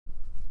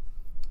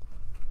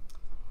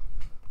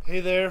Hey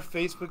there,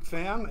 Facebook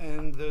fam,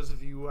 and those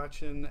of you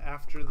watching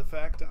after the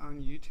fact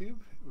on YouTube.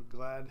 We're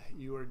glad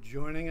you are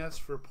joining us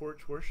for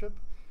Porch Worship.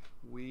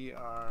 We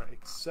are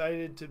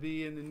excited to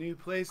be in a new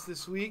place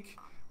this week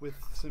with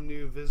some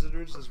new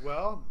visitors as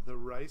well. The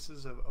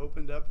Rices have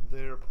opened up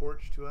their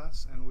porch to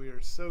us, and we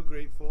are so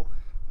grateful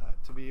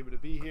to be able to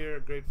be here.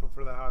 Grateful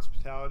for the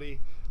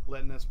hospitality,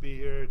 letting us be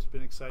here. It's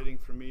been exciting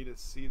for me to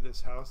see this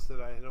house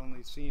that I had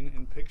only seen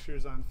in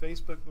pictures on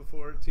Facebook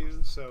before too,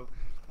 so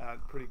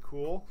pretty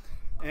cool.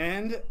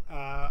 And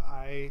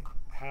I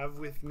have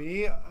with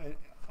me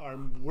our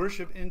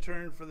worship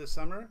intern for the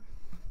summer,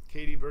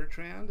 Katie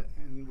Bertrand,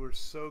 and we're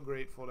so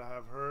grateful to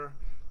have her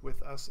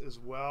with us as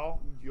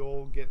well.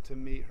 You'll get to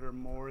meet her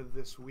more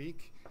this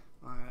week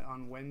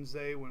on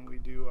Wednesday when we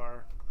do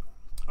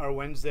our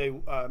Wednesday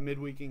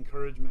midweek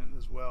encouragement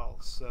as well.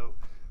 So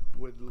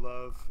would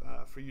love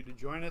for you to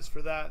join us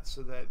for that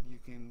so that you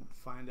can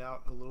find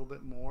out a little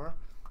bit more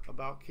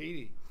about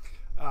Katie.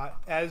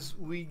 As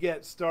we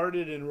get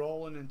started and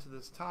rolling into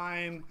this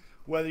time,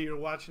 whether you're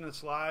watching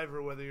us live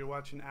or whether you're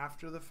watching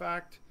after the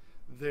fact,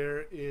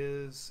 there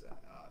is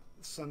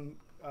some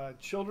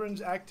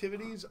children's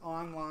activities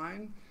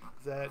online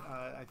that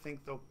I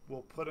think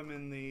we'll put them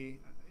in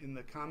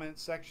the comment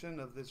section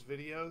of this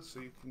video,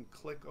 so you can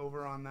click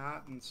over on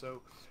that. And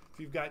so if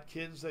you've got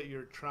kids that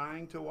you're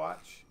trying to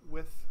watch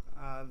with,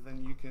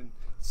 then you can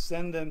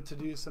send them to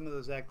do some of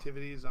those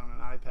activities on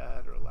an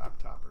iPad or a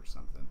laptop or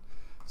something.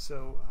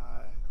 So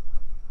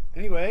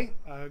anyway,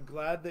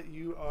 glad that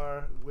you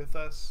are with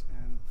us,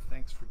 and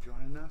thanks for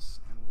joining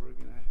us, and we're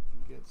going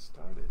to get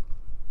started.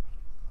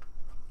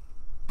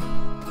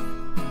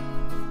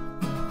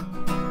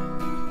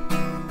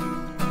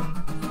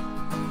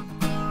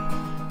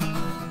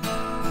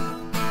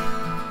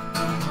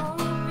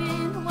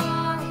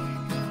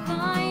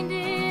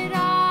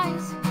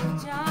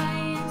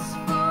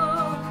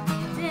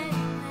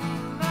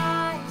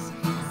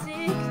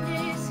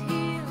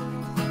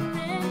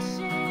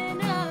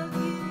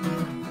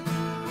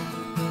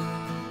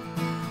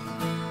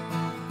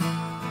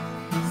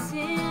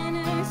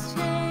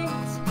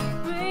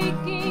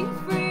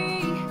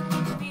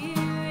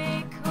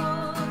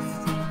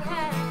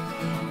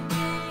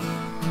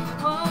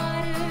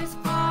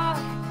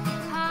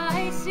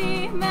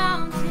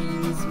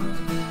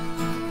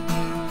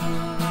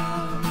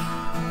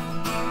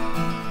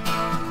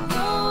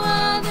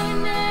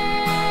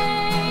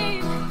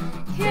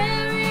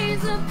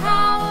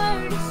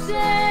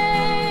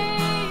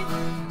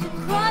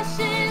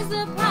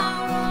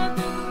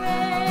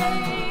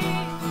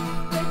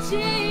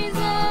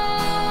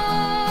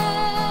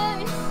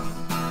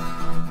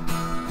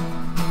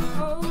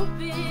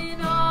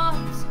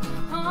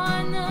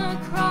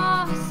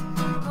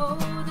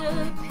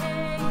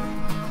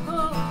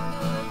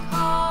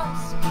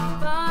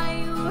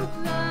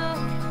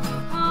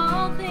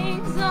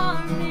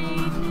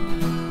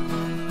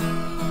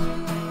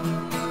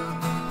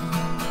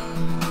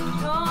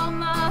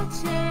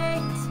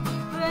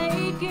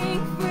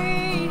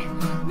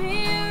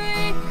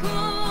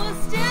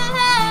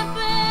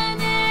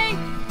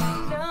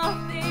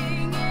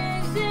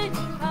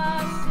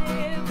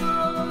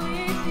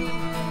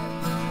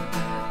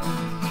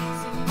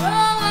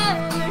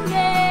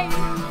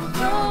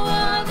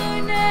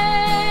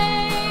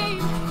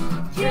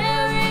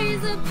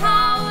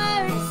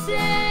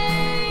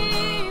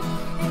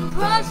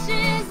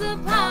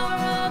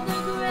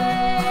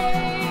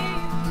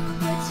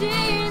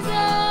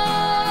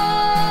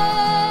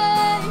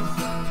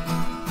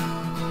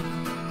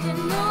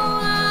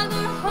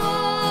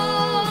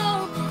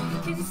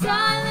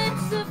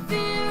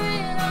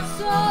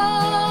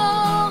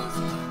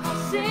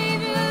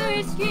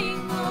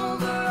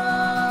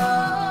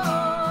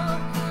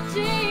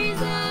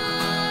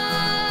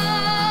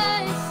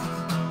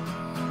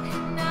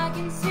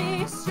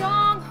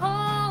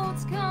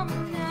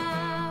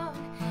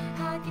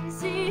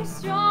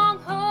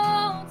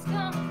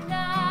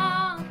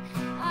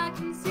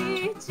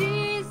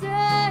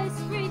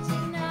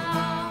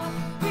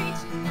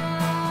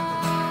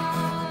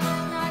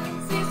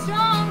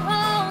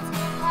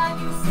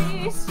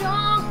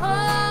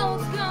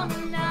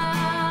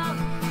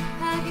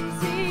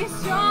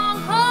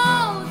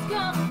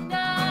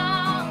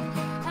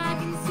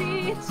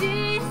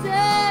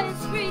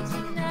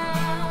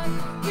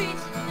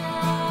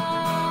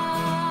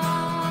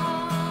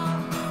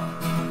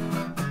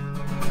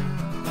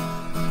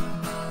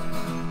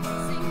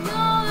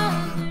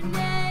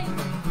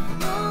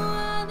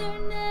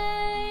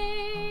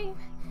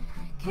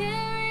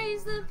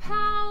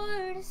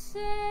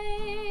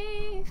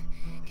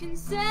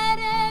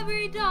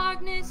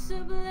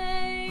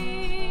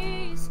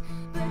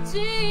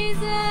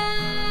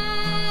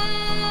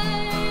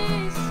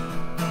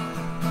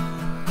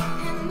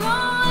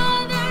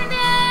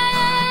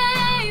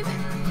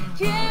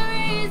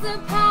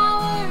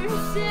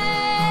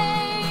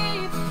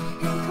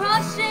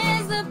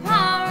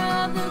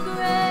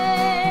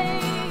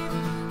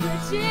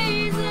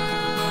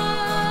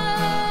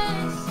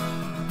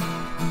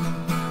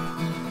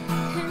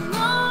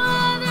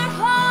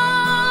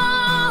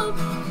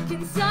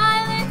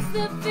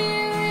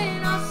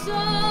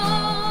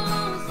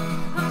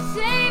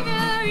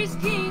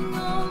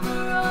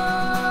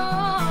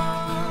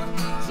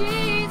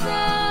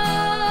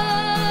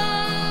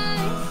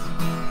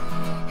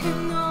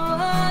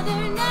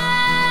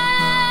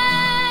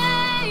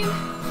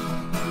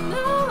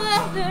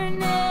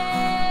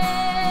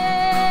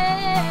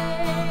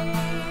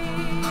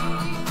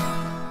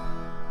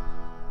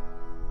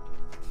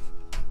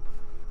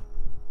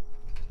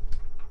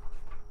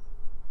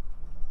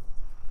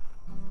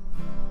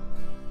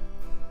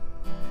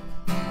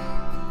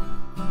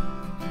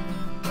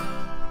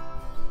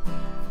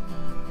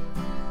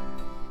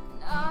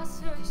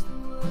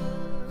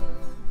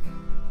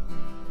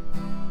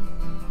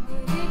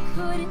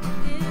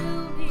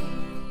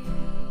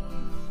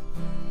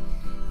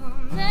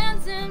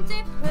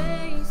 empty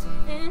praise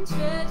and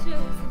treasures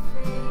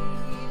that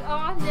fade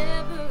are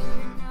never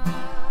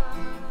enough.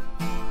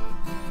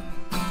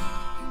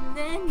 And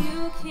then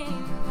you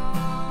came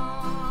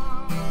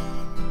along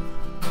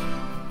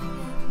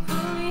and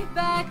put me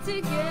back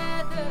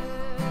together,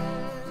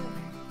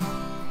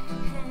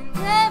 and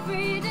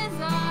every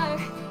desire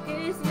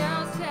is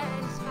now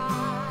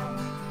satisfied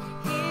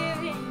here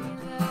in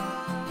your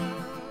love.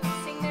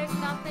 Sing, there's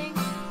nothing,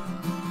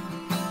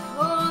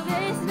 oh,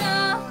 there's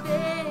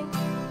nothing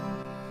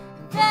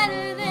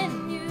better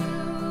than you.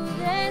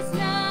 There's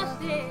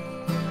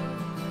nothing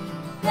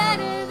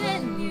better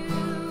than you.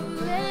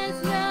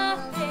 There's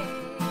nothing,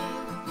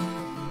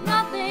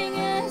 nothing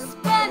is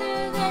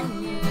better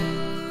than you.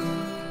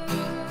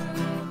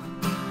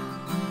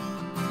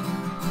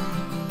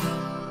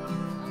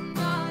 I'm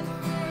not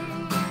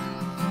afraid,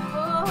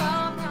 oh,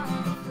 I'm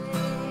not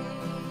afraid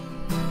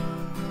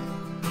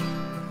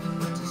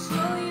to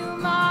show you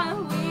my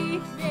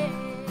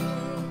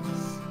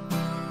weakness,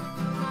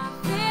 my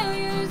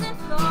failures and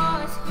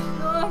flaws.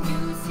 Lord,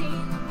 you've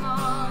seen them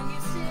all, you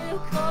still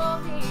call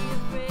me a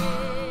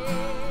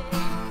friend.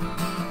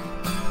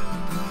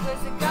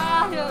 'Cause the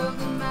God of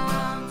the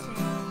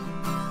mountain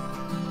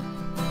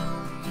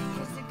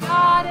is the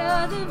God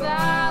of the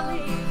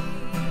valley,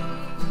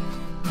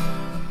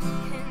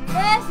 and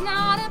there's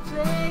not a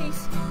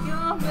place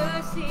your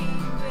mercy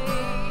and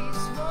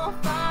grace won't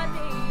find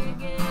me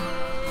again.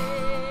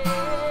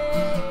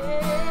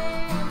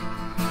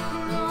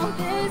 No,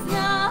 there's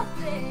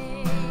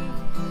nothing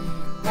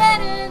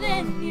better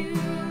than you.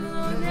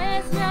 Lord,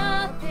 there's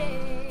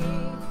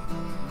nothing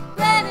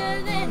better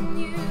than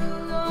you.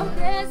 Lord,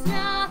 there's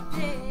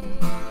nothing,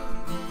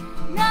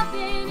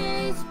 nothing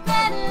is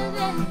better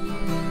than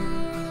you.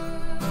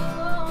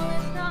 Oh,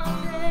 there's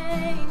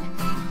nothing,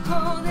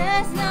 oh,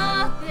 there's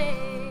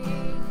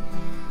nothing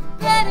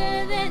better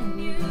than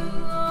you.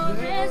 Oh,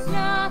 there's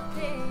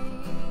nothing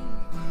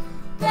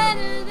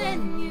better than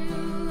you.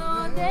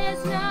 Lord,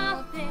 there's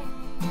nothing,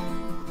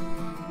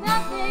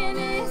 nothing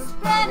is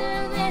better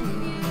than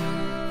you.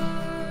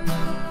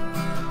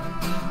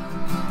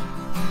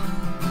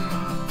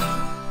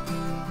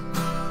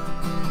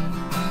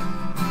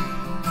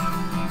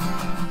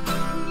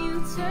 You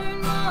turn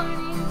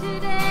mourning to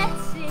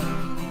dancing,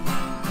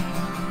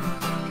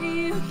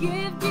 you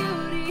give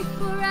beauty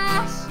for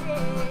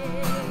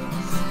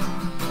ashes,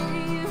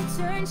 you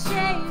turn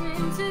shame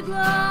into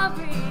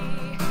glory.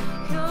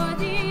 You're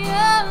the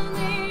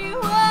only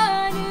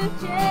one who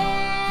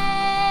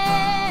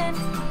can.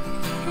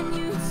 And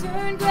you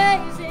turn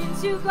graves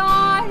into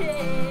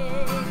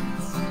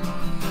gardens,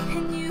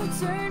 and you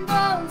turn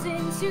bones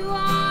into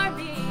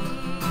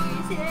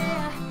armies,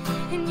 yeah.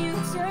 And you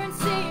turn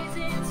seas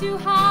into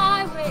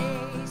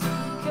highways.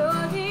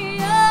 You're the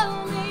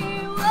only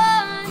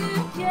one who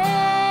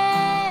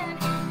can.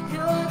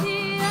 You're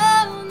the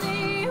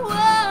only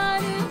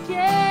one who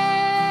can.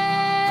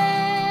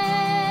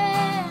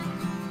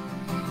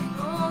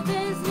 Oh,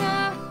 there's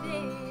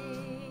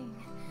nothing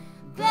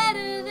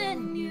better than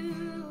you.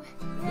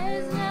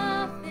 There's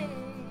nothing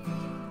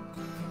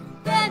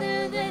better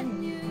than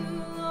you.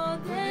 Oh,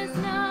 there's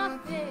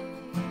nothing,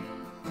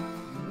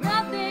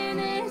 nothing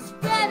is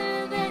better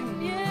than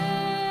you.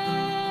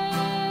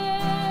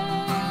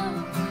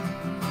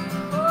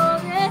 Oh,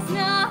 there's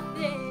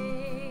nothing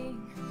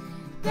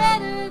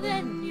better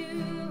than you.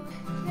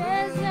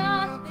 There's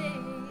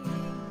nothing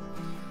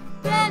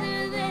better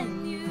than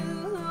you.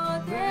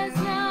 Oh, there's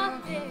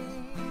nothing,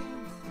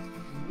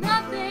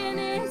 nothing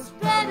is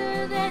better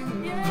than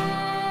you.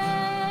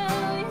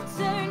 You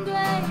turn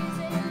graves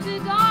into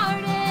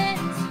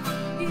gardens,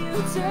 you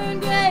turn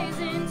graves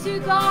into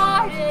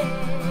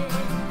gardens,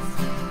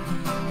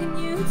 and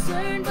you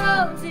turn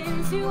bones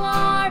into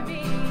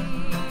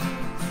armies,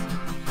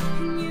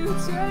 and you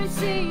turn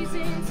seas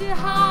into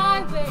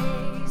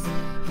highways.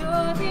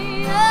 You're the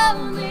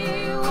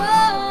only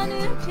one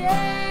who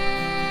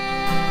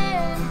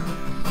can.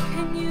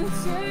 And you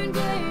turn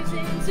graves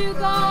into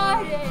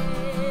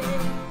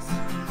gardens,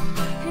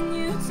 and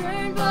you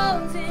turn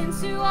bones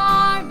into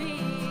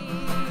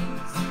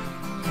armies,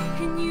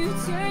 and you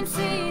turn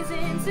seas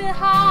into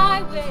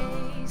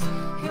highways.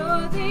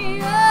 You're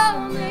the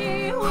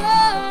only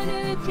one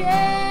who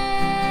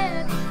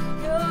can.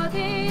 You're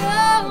the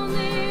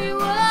only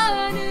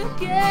one who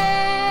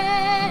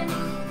can.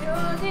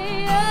 You're the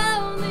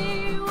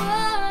only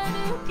one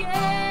who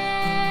can.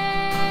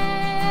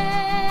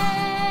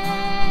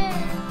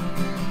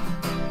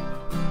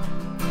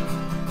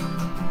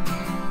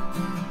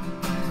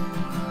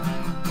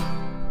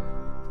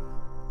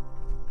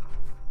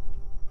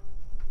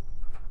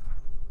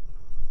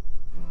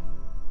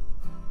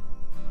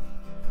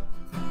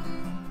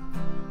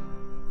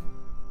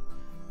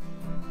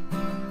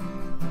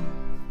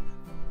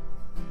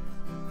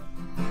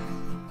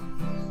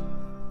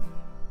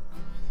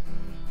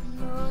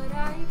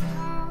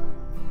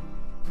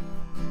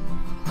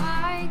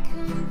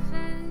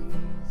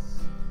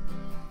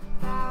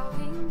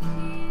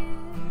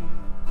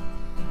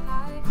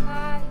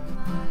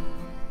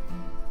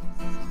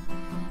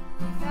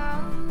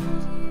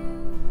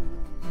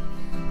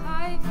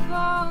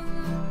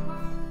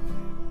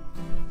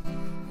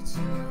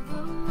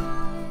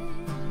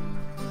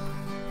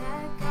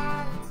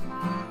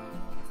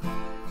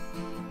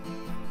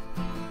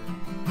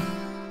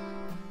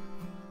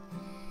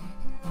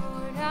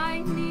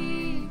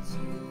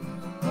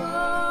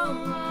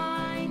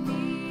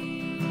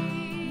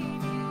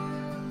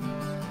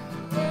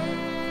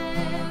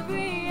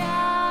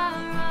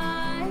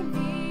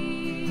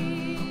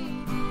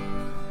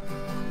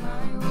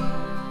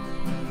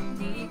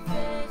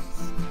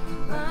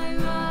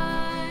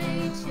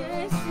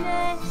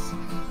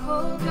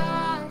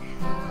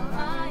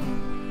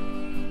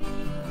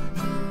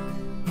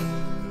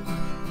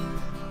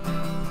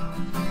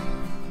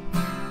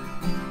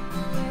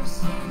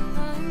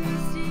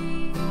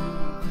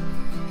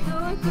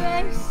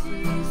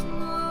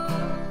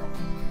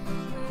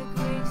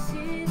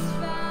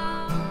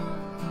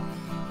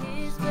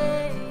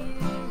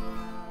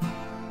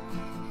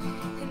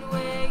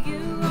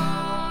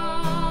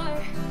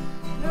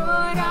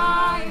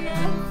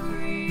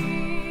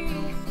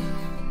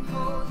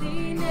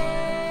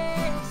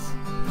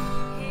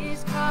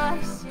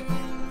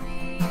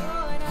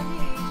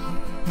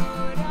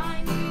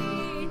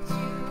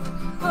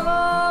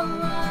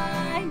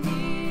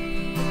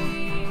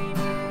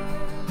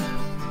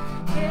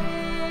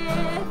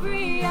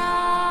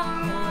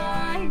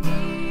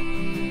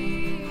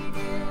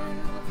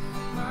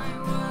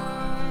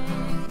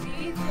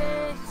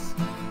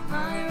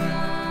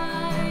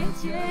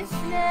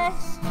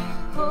 righteousness.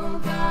 Oh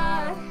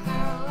God,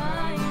 how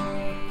I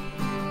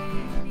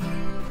need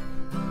you.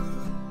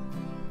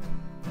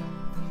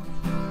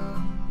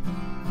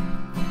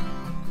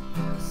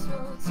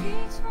 So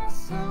teach my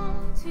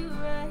song to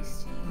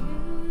rise to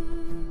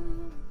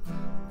you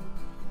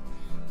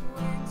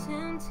when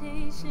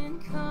temptation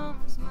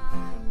comes my way.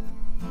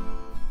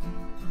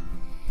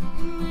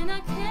 And when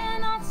I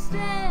cannot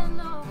stand,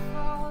 I'll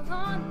fall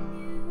on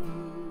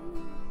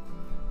you.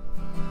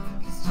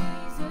 'Cause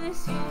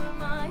Jesus, you're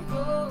my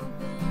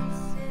hope and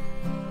stay.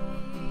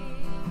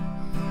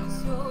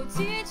 So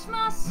teach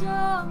my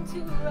song to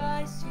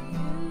rise to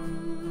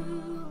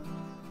you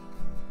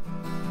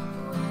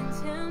when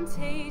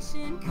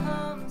temptation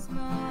comes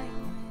my way.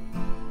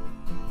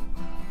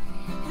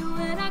 And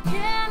when I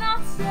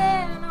cannot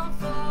stand, I'll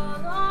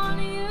fall on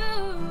you.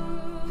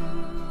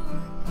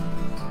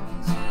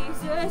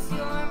 Jesus,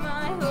 you're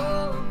my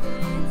hope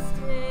and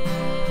stay.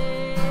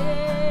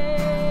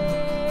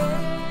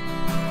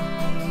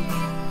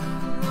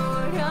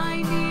 Lord,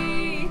 I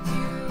need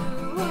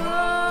you.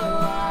 Oh,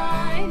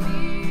 I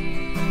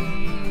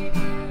need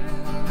you.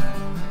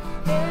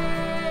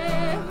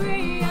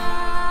 Every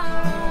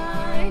hour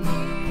I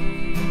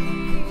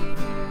need you.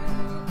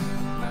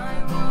 My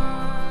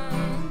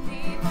one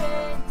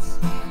defense,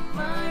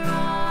 my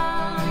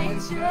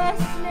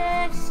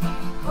righteousness.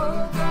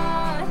 Oh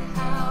God,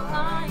 how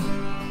I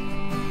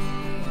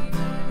need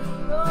you.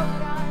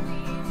 Lord, I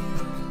need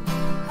you.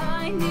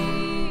 I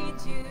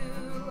need you.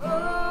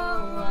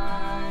 Oh,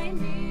 I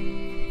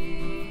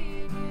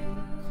need you.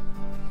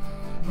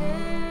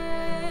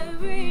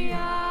 Every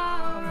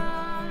hour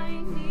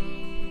I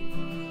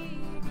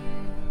need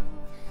you.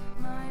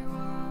 My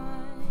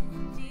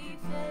one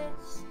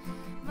defense,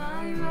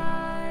 my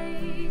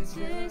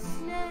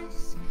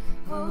righteousness.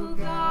 Oh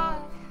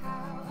God,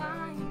 how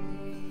I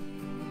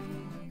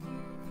need you.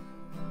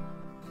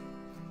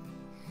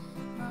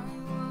 My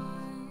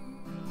one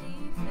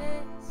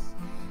defense,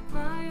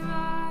 my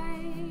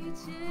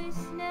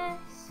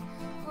righteousness.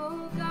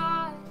 Oh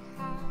God,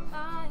 how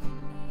I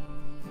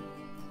need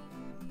you.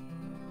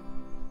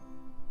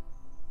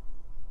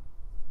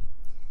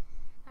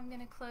 I'm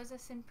going to close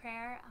us in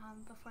prayer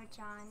before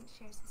John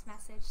shares his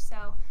message.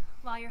 So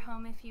while you're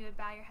home, if you would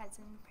bow your heads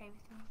and pray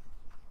with me.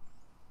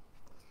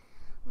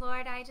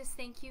 Lord, I just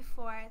thank you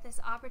for this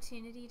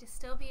opportunity to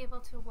still be able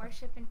to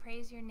worship and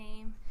praise your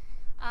name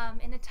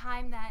in a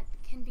time that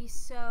can be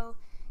so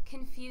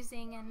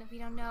confusing and we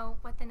don't know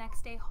what the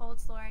next day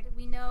holds, Lord.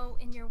 We know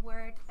in your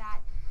word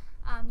that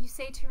you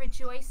say to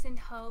rejoice in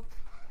hope,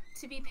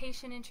 to be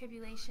patient in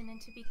tribulation, and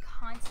to be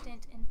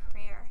constant in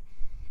prayer.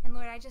 And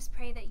Lord, I just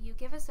pray that you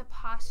give us a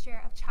posture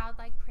of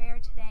childlike prayer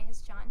today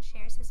as John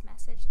shares his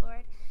message,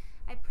 Lord.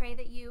 I pray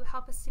that you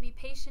help us to be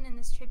patient in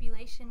this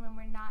tribulation when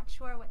we're not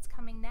sure what's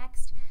coming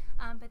next,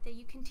 but that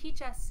you can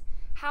teach us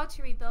how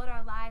to rebuild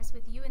our lives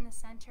with you in the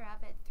center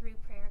of it through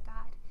prayer,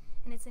 God.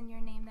 And it's in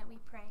your name that we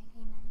pray.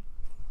 Amen.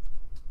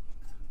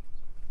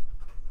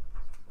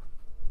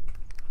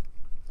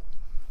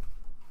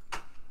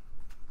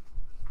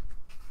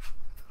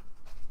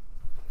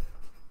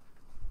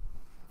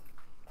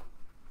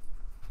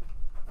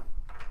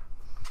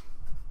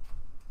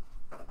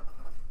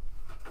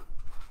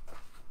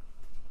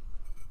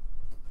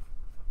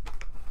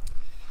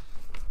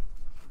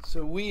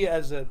 So we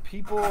as a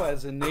people,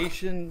 as a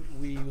nation,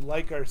 we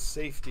like our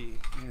safety.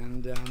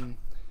 And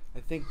I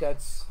think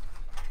that's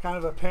kind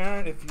of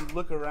apparent if you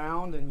look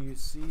around and you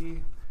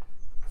see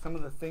some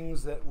of the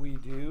things that we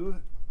do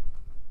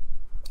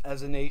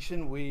as a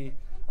nation.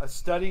 A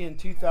study in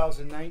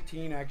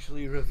 2019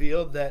 actually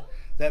revealed that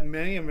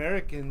many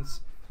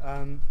Americans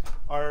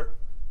are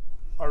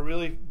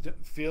really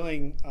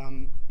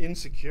feeling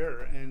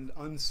insecure and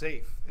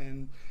unsafe.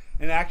 And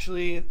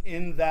actually,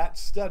 in that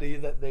study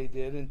that they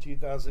did in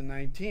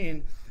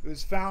 2019, it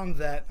was found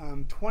that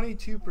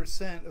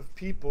 22% of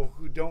people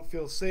who don't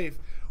feel safe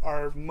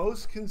are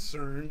most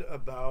concerned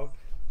about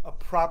a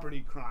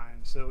property crime.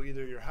 So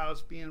either your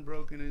house being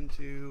broken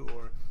into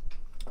or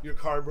your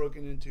car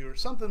broken into or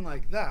something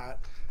like that,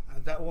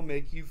 that will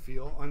make you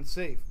feel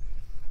unsafe.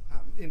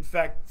 In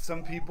fact,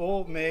 some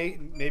people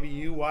maybe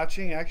you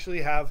watching,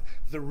 actually have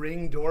the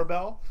Ring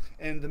doorbell.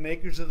 And the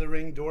makers of the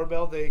Ring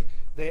doorbell, they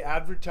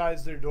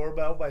advertise their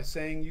doorbell by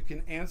saying you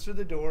can answer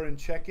the door and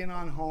check in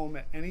on home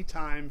at any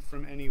time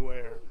from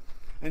anywhere.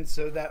 And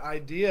so that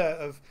idea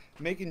of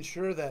making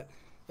sure that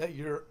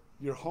your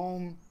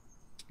home,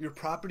 your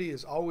property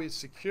is always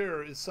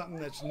secure is something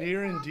that's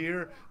near and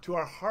dear to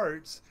our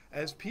hearts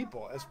as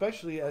people,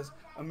 especially as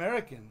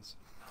Americans.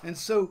 And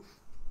so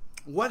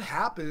what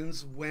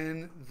happens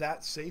when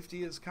that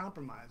safety is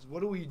compromised?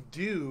 What do we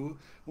do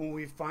when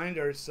we find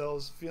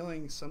ourselves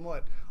feeling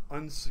somewhat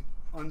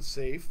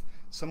unsafe,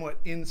 somewhat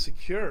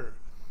insecure?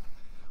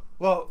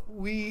 Well,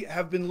 we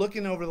have been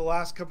looking over the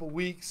last couple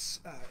weeks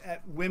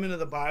at Women of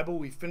the Bible.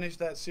 We finished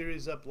that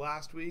series up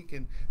last week,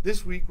 and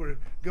this week we're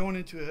going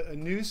into a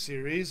new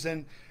series,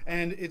 and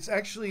it's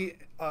actually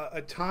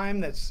a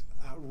time that's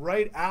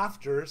right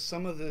after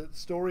some of the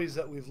stories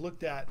that we've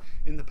looked at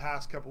in the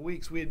past couple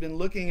weeks. We had been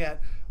looking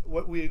at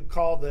what we would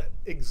call the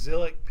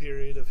exilic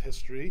period of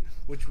history,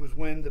 which was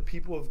when the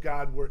people of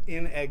God were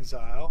in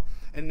exile.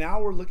 And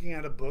now we're looking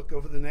at a book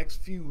over the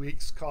next few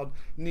weeks called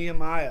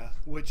Nehemiah,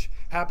 which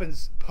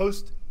happens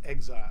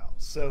post-exile.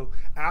 So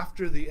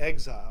after the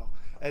exile,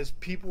 as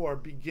people are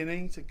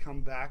beginning to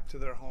come back to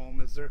their home,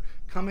 as they're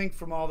coming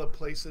from all the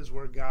places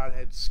where God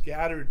had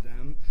scattered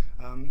them,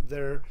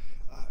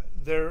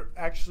 they're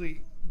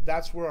actually,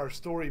 that's where our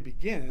story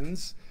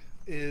begins,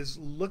 is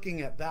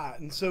looking at that.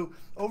 And so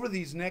over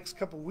these next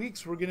couple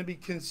weeks, we're going to be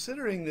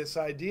considering this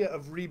idea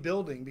of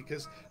rebuilding,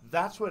 because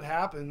that's what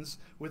happens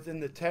within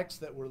the text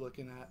that we're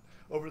looking at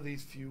over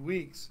these few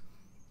weeks.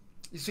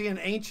 You see, in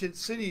ancient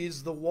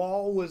cities, the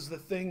wall was the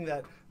thing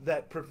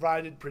that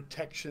provided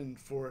protection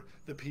for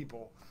the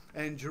people.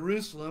 And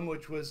Jerusalem,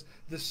 which was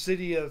the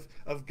city of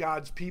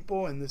God's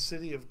people and the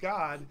city of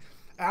God,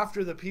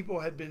 after the people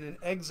had been in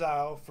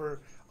exile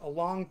for a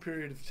long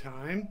period of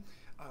time,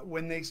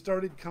 when they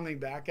started coming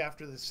back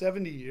after the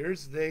 70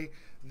 years,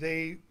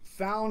 they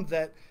found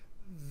that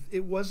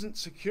it wasn't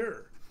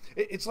secure.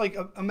 It's like,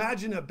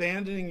 imagine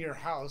abandoning your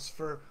house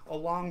for a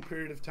long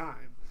period of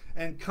time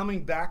and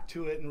coming back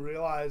to it and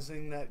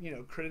realizing that,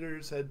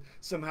 critters had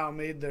somehow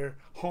made their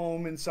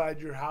home inside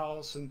your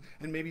house, and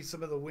maybe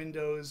some of the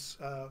windows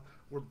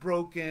were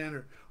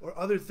broken or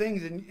other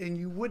things, and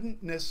you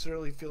wouldn't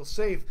necessarily feel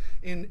safe.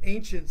 In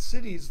ancient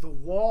cities, the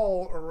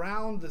wall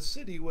around the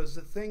city was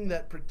the thing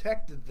that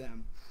protected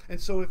them. And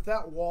so if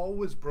that wall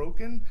was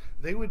broken,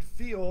 they would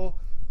feel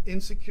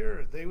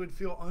insecure. They would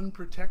feel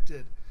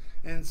unprotected.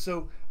 And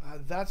so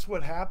that's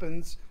what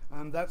happens.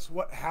 That's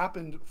what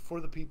happened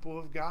for the people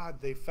of God.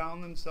 They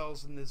found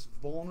themselves in this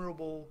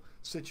vulnerable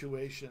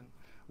situation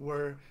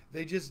where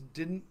they just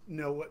didn't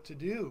know what to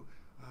do.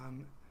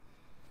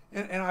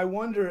 And I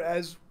wonder,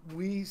 as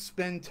we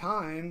spend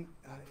time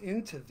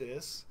into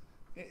this,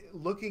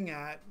 looking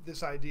at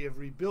this idea of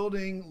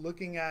rebuilding,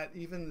 looking at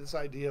even this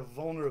idea of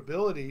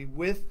vulnerability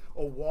with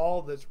a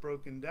wall that's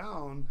broken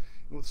down,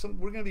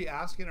 we're going to be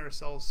asking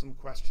ourselves some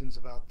questions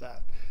about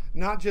that.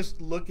 Not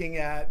just looking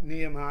at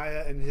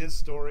Nehemiah and his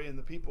story and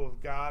the people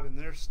of God and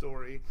their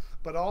story,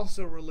 but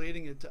also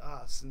relating it to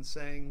us and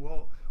saying,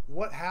 well,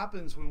 what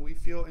happens when we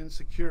feel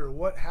insecure?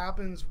 What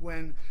happens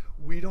when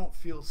we don't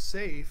feel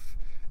safe?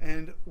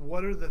 And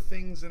what are the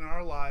things in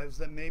our lives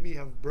that maybe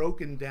have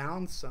broken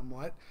down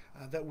somewhat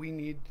that we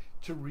need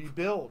to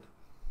rebuild?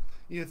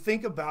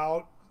 Think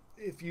about,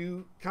 if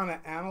you kind of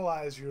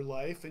analyze your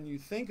life and you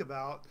think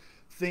about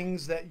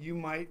things that you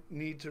might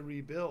need to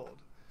rebuild.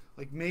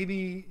 Like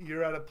maybe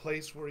you're at a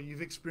place where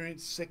you've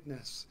experienced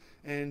sickness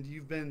and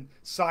you've been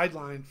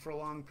sidelined for a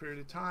long period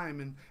of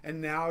time,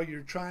 and now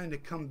you're trying to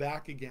come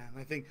back again.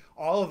 I think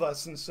all of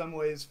us in some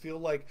ways feel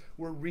like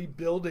we're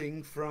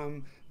rebuilding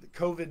from the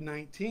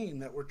COVID-19,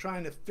 that we're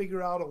trying to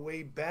figure out a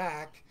way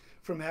back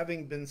from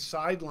having been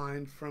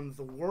sidelined from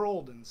the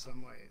world in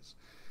some ways.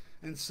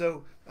 And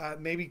so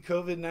maybe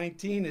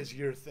COVID-19 is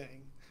your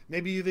thing.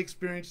 Maybe you've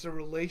experienced a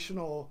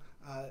relational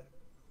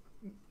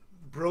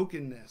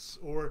brokenness,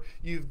 or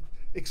you've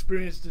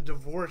experienced a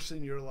divorce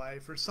in your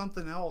life, or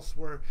something else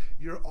where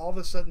you're all of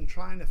a sudden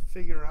trying to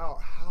figure out,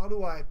 how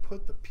do I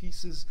put the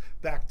pieces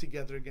back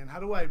together again? How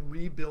do I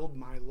rebuild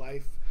my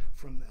life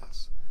from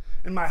this?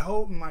 And my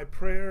hope and my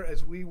prayer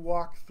as we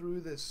walk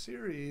through this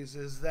series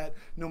is that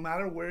no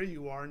matter where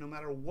you are, no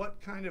matter what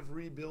kind of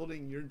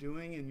rebuilding you're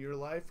doing in your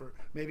life, or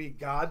maybe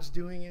God's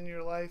doing in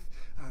your life,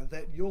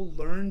 that you'll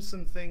learn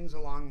some things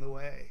along the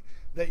way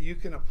that you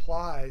can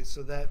apply,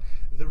 so that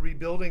the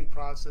rebuilding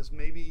process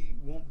maybe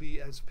won't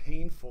be as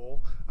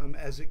painful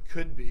as it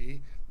could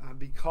be,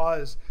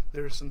 because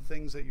there are some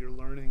things that you're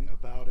learning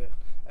about it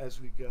as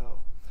we go.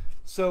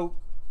 So,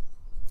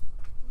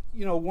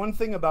 one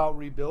thing about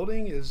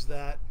rebuilding is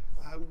that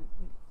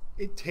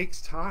it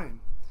takes time.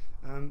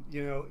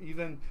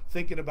 Even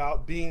thinking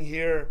about being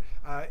here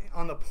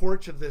on the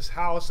porch of this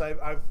house,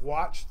 I've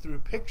watched through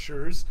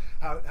pictures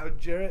how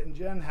Jarrett and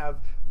Jen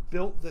have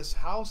built this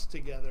house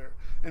together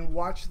and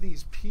watched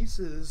these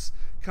pieces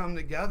come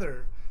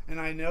together. And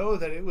I know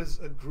that it was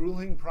a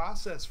grueling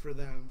process for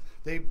them.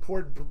 They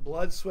poured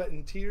blood, sweat,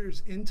 and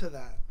tears into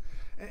that.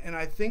 And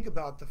I think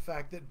about the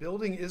fact that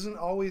building isn't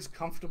always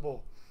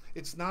comfortable.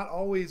 It's not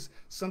always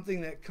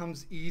something that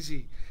comes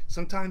easy.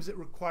 Sometimes it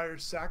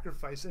requires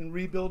sacrifice, and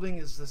rebuilding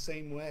is the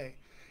same way.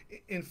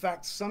 In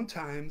fact,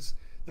 sometimes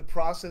the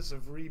process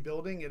of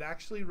rebuilding, it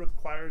actually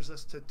requires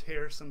us to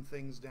tear some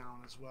things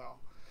down as well.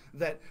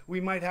 That we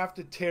might have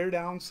to tear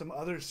down some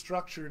other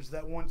structures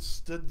that once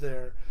stood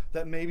there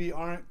that maybe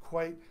aren't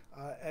quite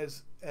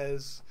as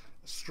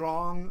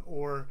strong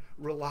or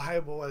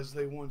reliable as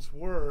they once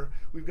were.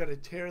 We've got to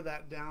tear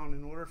that down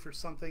in order for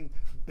something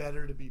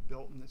better to be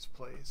built in its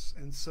place.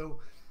 And so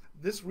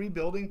this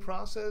rebuilding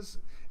process,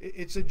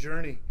 it's a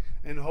journey.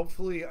 And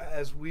hopefully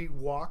as we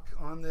walk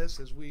on this,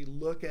 as we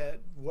look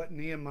at what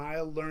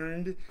Nehemiah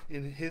learned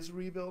in his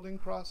rebuilding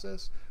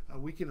process,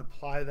 we can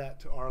apply that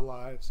to our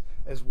lives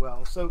as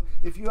well. So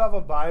if you have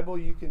a Bible,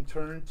 you can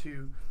turn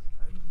to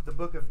the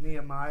book of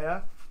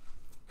Nehemiah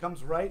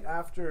comes right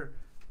after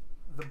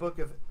the book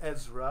of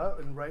Ezra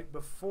and right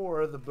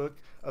before the book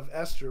of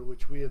Esther,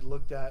 which we had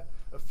looked at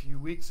a few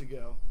weeks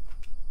ago.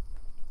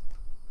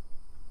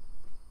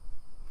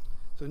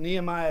 So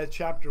Nehemiah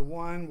chapter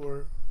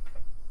 1,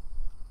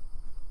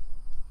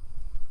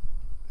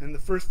 and the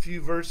first few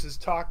verses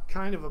talk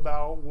kind of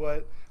about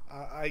what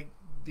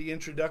the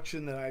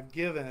introduction that I've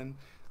given,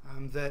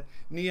 that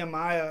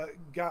Nehemiah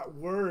got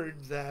word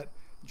that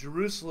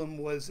Jerusalem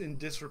was in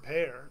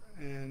disrepair,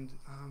 and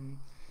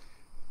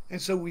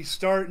so we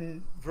start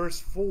in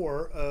verse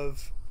 4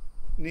 of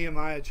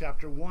Nehemiah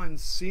chapter 1,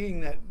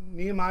 seeing that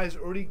Nehemiah's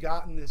already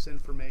gotten this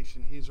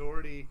information. He's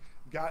already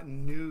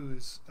gotten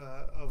news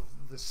of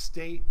the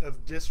state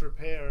of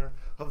disrepair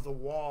of the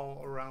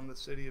wall around the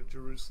city of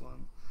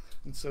Jerusalem.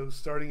 And so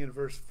starting in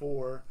verse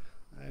 4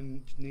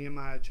 in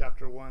Nehemiah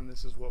chapter 1,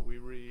 this is what we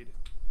read.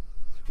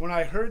 When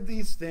I heard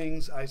these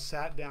things, I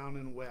sat down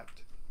and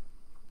wept.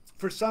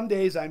 For some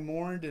days I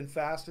mourned and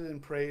fasted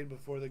and prayed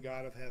before the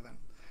God of heaven.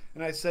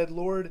 And I said,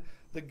 Lord,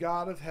 the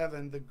God of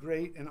heaven, the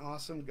great and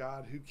awesome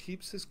God, who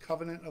keeps his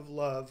covenant of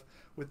love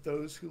with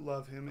those who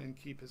love him and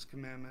keep his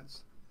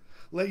commandments.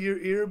 Let your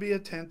ear be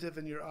attentive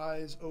and your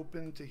eyes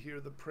open to hear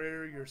the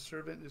prayer your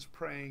servant is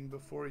praying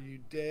before you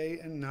day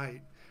and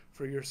night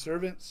for your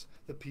servants,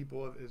 the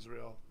people of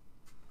Israel.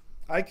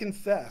 I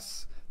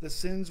confess the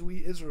sins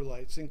we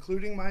Israelites,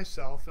 including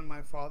myself and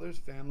my father's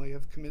family,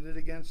 have committed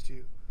against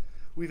you.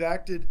 We've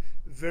acted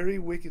very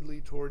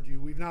wickedly toward you.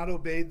 We've not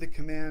obeyed the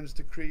commands,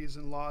 decrees,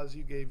 and laws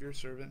you gave your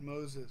servant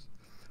Moses.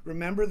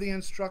 Remember the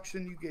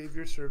instruction you gave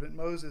your servant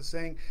Moses,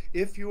 saying,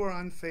 if you are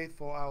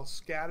unfaithful, I'll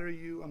scatter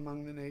you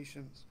among the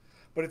nations.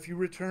 But if you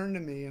return to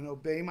me and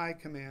obey my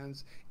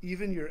commands,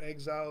 even if your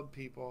exiled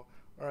people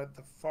are at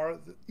the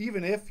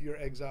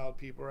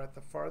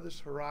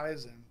farthest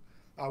horizon,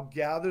 I'll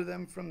gather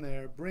them from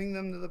there, bring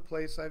them to the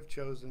place I've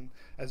chosen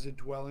as a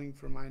dwelling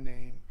for my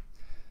name.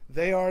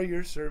 They are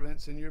your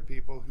servants and your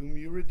people, whom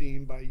you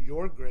redeem by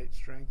your great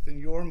strength and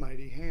your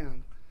mighty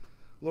hand.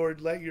 Lord,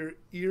 let your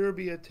ear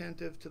be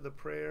attentive to the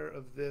prayer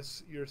of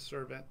this your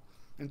servant,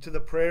 and to the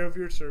prayer of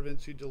your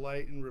servants who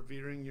delight in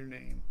revering your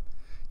name.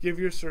 Give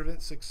your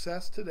servant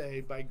success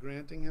today by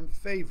granting him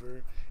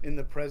favor in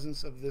the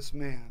presence of this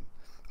man.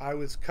 I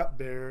was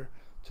cupbearer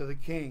to the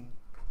king.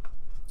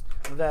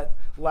 That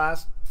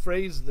last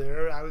phrase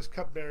there, I was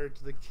cupbearer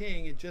to the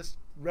king, it just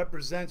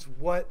represents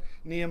what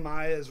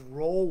Nehemiah's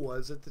role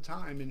was at the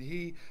time. And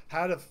he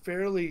had a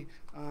fairly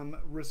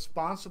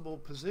responsible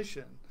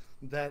position,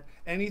 that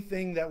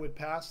anything that would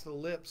pass the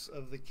lips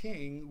of the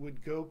king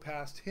would go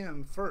past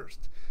him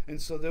first. And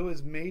so there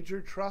was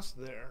major trust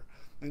there.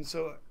 And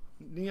so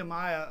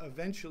Nehemiah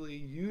eventually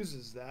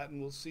uses that,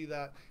 and we'll see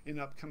that in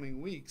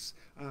upcoming weeks,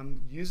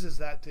 uses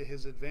that to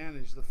his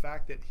advantage, the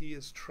fact that he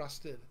is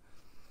trusted.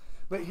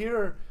 But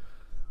here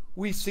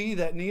we see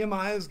that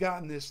Nehemiah's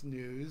gotten this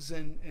news,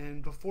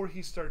 and before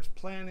he starts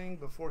planning,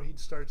 before he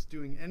starts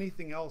doing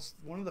anything else,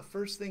 one of the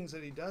first things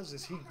that he does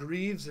is he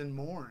grieves and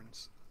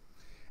mourns.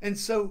 And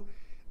so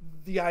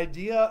the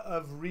idea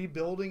of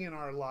rebuilding in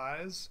our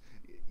lives,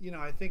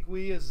 I think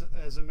we as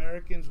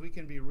Americans, we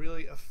can be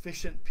really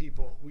efficient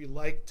people. We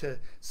like to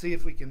see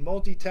if we can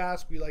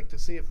multitask. We like to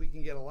see if we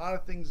can get a lot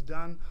of things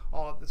done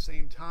all at the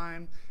same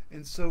time.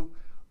 And so,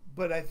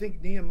 but I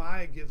think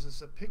Nehemiah gives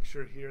us a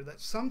picture here that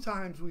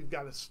sometimes we've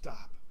got to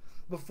stop.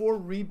 Before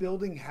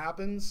rebuilding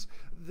happens,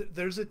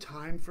 there's a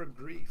time for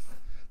grief.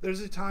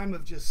 There's a time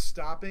of just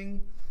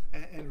stopping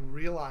and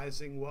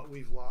realizing what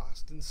we've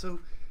lost. And so,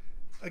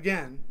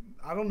 again,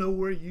 I don't know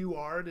where you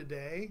are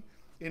today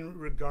in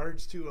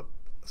regards to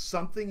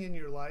something in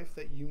your life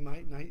that you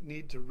might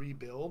need to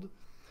rebuild.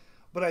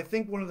 But I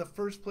think one of the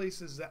first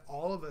places that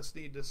all of us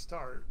need to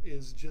start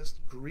is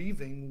just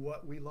grieving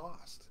what we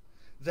lost.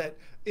 That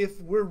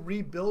if we're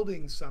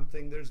rebuilding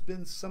something, there's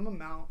been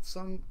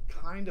some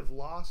kind of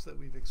loss that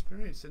we've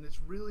experienced. And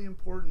it's really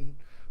important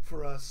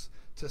for us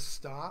to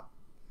stop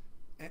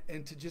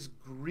and to just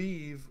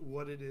grieve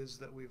what it is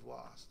that we've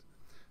lost.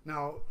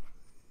 Now,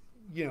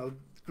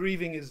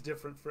 grieving is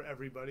different for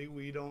everybody.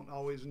 We don't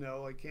always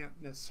know. I can't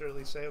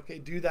necessarily say, okay,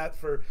 do that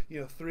for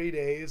 3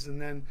 days and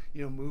then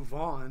move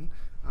on.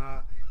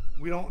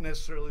 We don't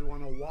necessarily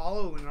want to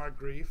wallow in our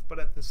grief, but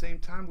at the same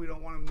time, we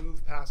don't want to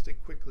move past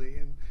it quickly.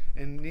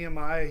 And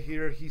Nehemiah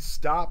here, he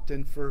stopped,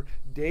 and for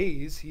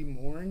days he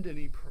mourned and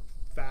he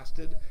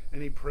fasted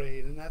and he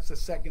prayed. And that's the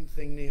second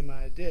thing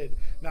Nehemiah did.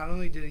 Not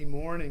only did he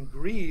mourn and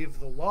grieve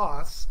the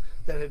loss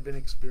that had been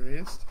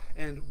experienced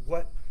and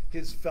what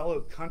his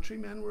fellow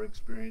countrymen were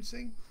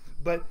experiencing,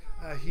 but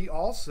he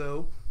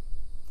also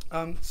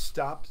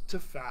stopped to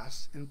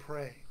fast and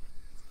pray.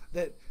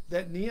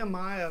 That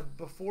Nehemiah,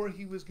 before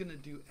he was going to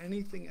do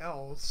anything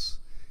else,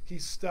 he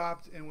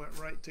stopped and went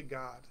right to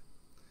God.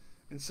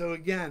 And so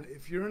again,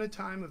 if you're in a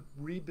time of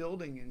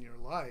rebuilding in your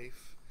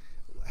life,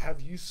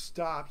 have you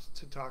stopped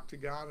to talk to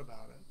God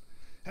about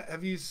it?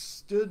 Have you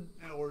stood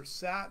or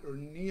sat or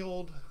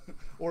kneeled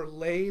or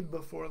laid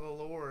before the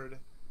Lord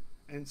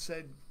and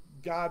said,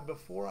 God,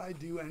 before I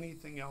do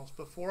anything else,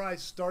 before I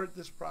start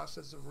this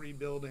process of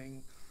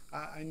rebuilding,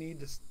 I need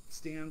to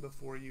stand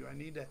before you. I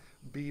need to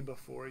be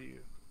before you.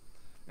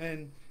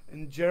 And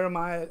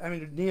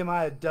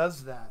Nehemiah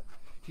does that.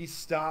 He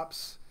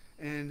stops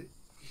and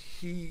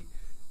he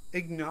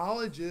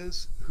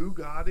acknowledges who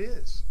God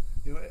is.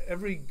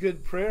 Every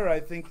good prayer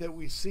I think that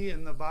we see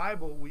in the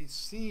Bible, we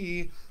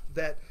see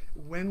that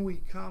when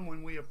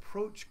we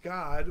approach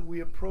God,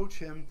 we approach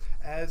him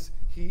as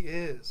he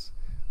is.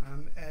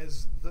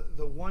 As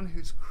the one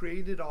who's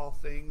created all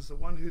things, the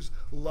one who's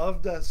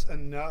loved us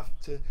enough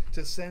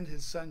to send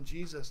his son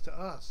Jesus to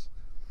us.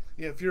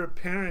 If you're a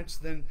parent,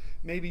 then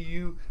maybe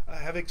you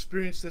have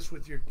experienced this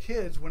with your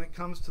kids when it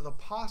comes to the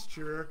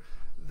posture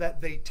that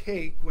they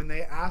take when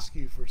they ask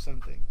you for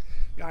something.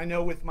 I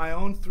know with my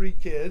own 3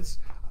 kids,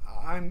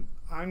 I'm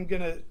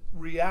going to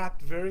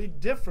react very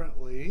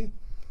differently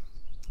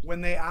when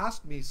they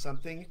ask me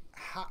something,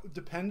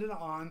 dependent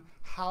on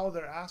how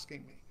they're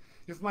asking me.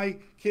 If my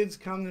kids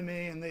come to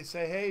me and they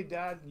say, hey,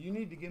 Dad, you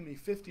need to give me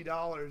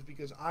 $50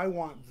 because I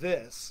want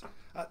this,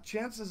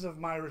 chances of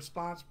my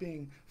response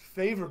being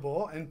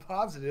favorable and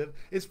positive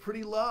is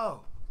pretty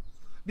low,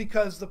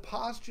 because the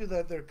posture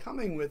that they're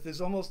coming with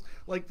is almost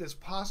like this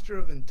posture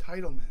of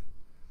entitlement.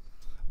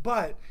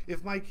 But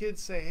if my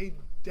kids say, hey,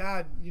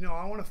 Dad,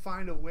 I want to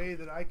find a way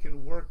that I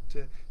can work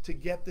to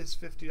get this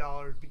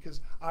 $50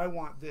 because I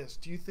want this.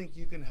 Do you think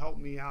you can help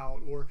me out?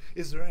 Or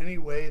is there any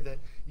way that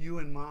you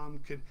and Mom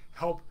could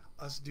help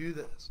us do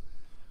this?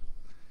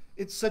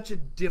 It's such a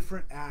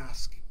different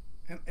ask.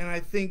 And I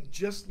think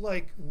just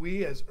like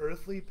we as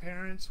earthly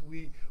parents,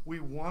 we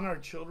want our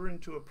children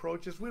to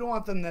approach us. We don't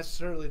want them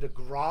necessarily to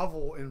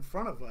grovel in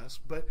front of us,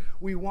 but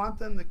we want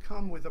them to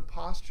come with a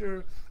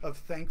posture of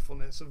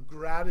thankfulness, of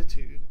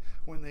gratitude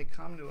when they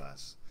come to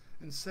us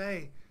and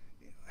say,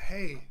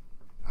 hey,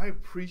 I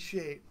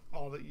appreciate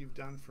all that you've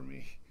done for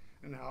me.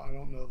 And now I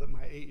don't know that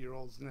my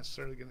 8-year-old's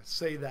necessarily going to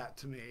say that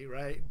to me,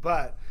 right?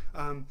 But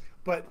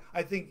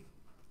I think,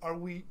 are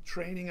we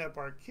training up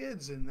our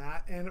kids in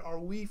that? And are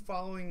we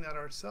following that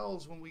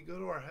ourselves when we go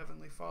to our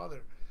Heavenly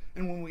Father?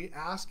 And when we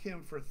ask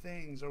him for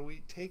things, are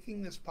we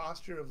taking this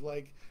posture of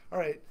like, all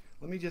right,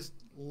 let me just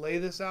lay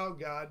this out,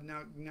 God,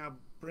 now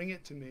bring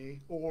it to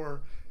me?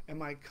 Or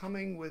am I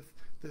coming with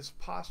this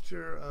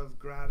posture of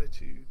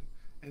gratitude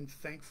and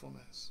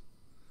thankfulness?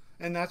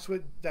 And that's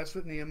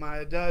what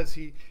Nehemiah does.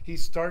 He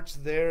starts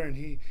there and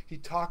he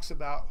talks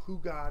about who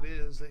God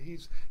is, that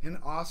he's an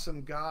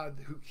awesome God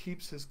who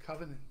keeps his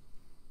covenant.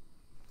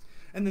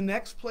 And the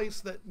next place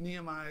that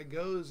Nehemiah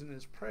goes in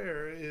his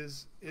prayer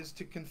is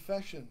to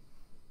confession,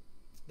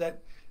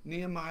 that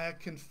Nehemiah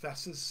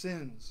confesses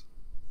sins.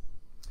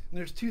 And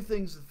there's 2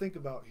 things to think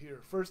about here.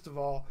 First of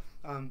all,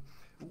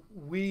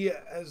 we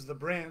as the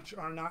branch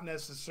are not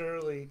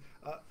necessarily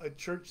a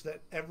church that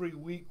every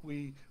week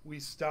we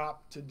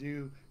stop to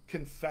do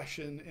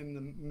confession in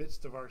the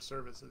midst of our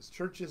services.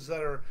 Churches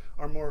that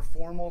are more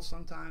formal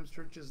sometimes,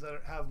 churches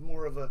that have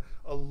more of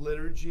a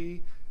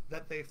liturgy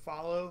that they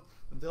follow,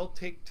 they'll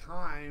take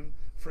time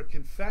for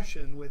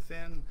confession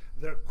within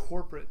their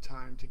corporate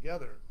time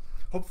together.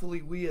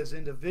 Hopefully we as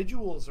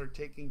individuals are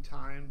taking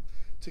time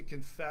to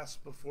confess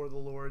before the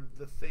Lord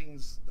the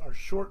things, our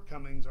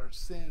shortcomings, our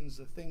sins,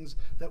 the things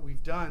that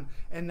we've done.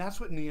 And that's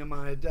what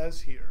Nehemiah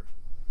does here.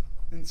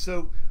 And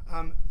so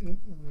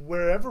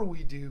wherever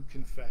we do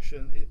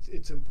confession,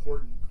 it's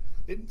important.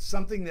 It's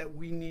something that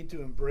we need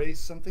to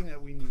embrace, something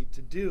that we need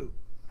to do.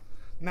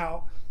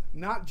 Now,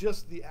 not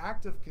just the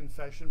act of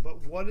confession,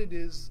 but what it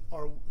is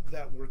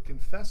that we're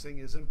confessing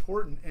is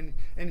important.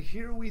 And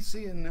here we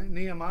see in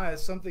Nehemiah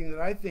something that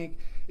I think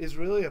is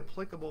really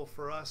applicable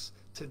for us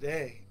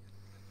today.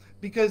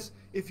 Because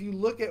if you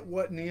look at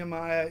what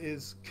Nehemiah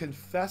is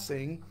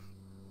confessing,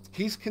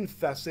 he's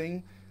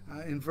confessing,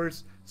 in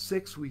verse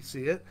 6 we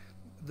see it,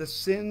 the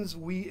sins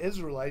we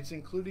Israelites,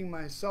 including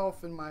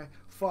myself and my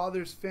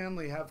father's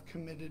family, have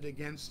committed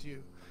against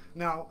you.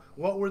 Now,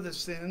 what were the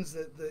sins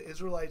that the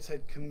Israelites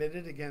had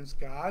committed against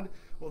God?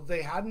 Well,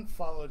 they hadn't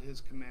followed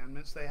his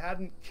commandments. They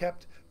hadn't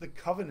kept the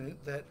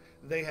covenant that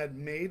they had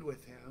made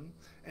with him.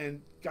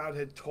 And God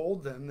had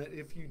told them that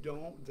if you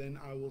don't, then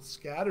I will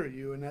scatter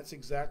you. And that's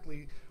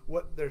exactly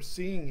what they're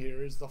seeing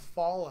here, is the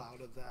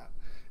fallout of that.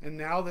 And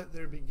now that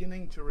they're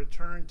beginning to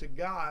return to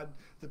God,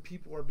 the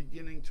people are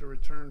beginning to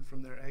return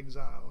from their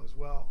exile as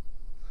well.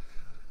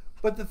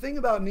 But the thing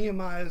about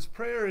Nehemiah's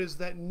prayer is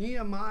that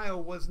Nehemiah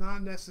was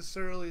not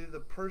necessarily the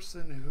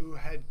person who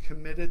had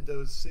committed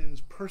those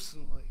sins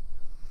personally.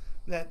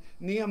 That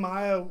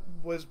Nehemiah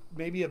was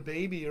maybe a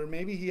baby, or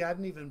maybe he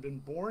hadn't even been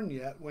born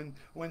yet when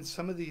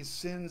some of these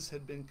sins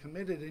had been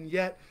committed, and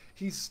yet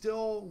he's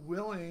still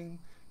willing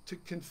to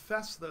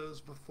confess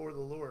those before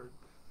the Lord.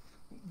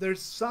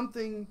 There's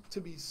something to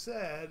be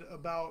said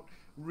about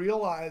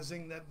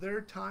realizing that there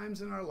are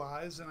times in our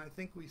lives, and I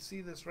think we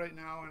see this right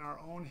now in our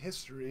own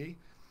history,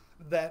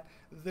 that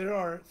there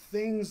are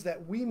things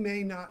that we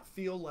may not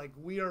feel like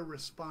we are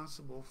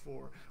responsible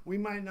for. We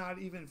might not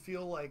even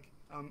feel like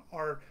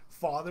our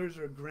fathers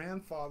or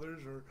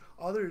grandfathers or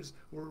others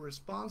were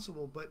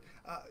responsible, but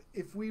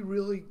if we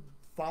really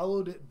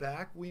followed it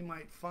back, we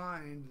might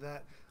find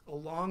that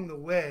along the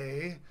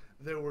way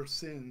there were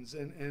sins,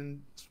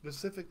 and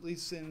specifically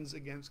sins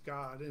against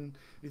God. And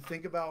you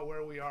think about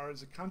where we are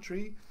as a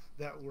country,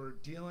 that we're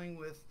dealing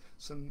with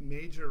some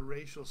major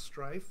racial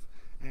strife,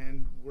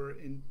 and we're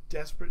in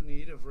desperate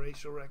need of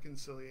racial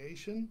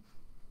reconciliation.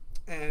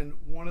 And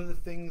one of the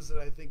things that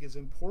I think is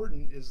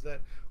important is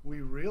that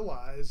we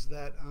realize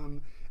that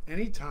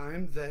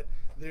anytime that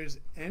there's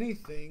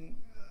anything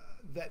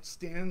that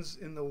stands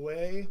in the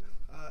way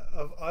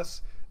of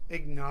us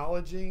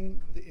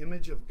acknowledging the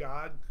image of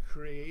God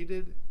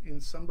created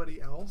in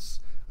somebody else,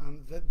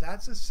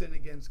 that's a sin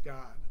against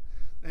God.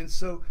 And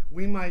so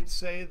we might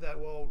say that,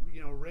 well,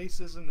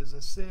 racism is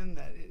a sin,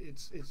 that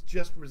it's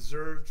just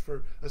reserved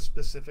for a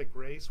specific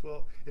race.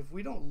 Well, if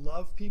we don't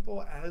love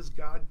people as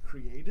God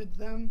created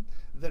them,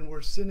 then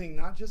we're sinning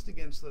not just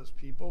against those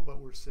people, but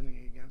we're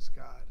sinning against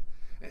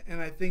God.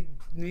 And I think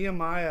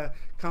Nehemiah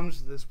comes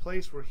to this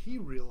place where he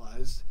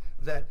realized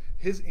that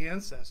his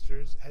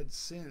ancestors had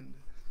sinned.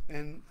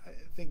 And I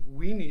think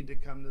we need to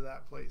come to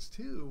that place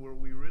too, where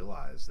we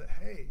realize that,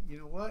 hey, you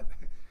know what?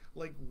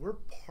 Like, we're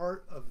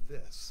part of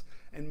this,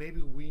 and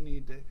maybe we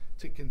need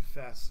to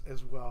confess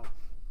as well.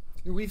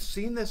 We've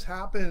seen this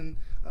happen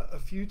a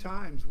few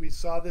times. We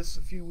saw this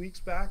a few weeks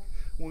back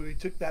when we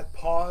took that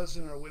pause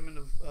in our Women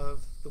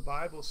of the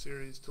Bible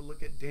series to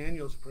look at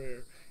Daniel's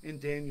prayer in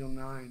Daniel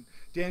 9.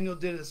 Daniel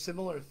did a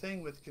similar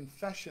thing with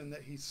confession,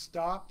 that he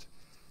stopped,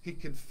 he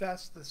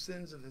confessed the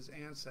sins of his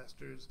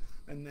ancestors,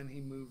 and then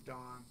he moved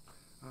on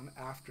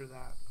after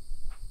that.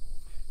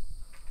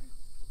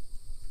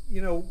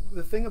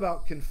 The thing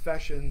about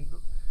confession,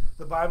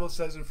 the Bible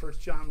says in 1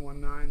 John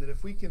 1:9 that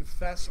if we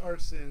confess our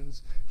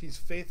sins, he's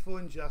faithful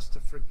and just to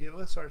forgive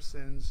us our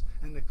sins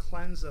and to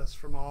cleanse us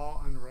from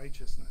all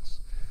unrighteousness.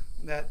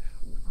 That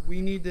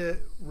we need to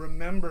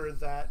remember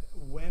that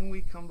when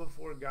we come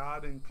before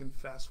God and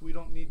confess, we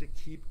don't need to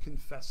keep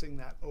confessing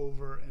that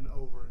over and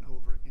over and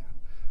over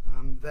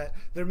again. That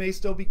there may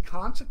still be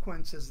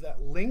consequences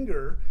that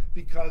linger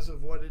because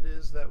of what it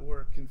is that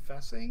we're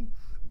confessing,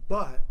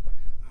 but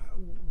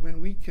when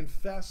we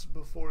confess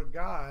before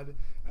God,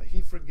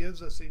 he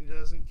forgives us, and he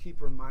doesn't keep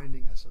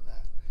reminding us of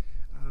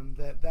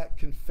that. That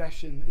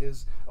confession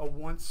is a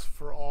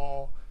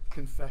once-for-all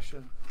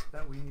confession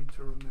that we need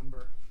to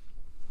remember.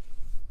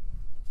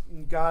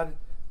 And God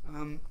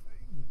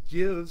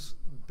gives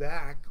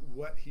back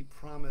what he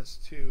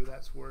promised to.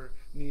 That's where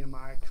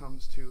Nehemiah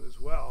comes to as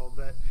well.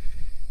 That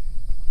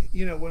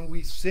when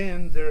we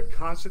sin, there are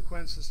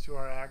consequences to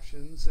our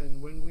actions, and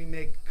when we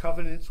make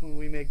covenants, when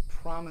we make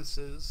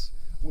promises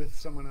with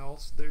someone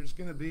else, there's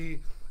going to be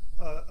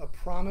a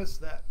promise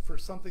that for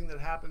something that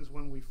happens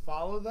when we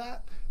follow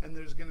that, and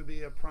there's going to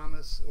be a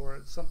promise or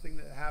something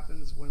that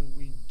happens when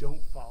we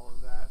don't follow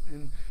that.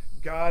 And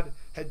God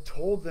had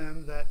told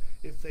them that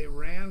if they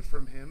ran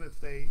from him, if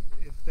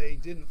they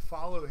didn't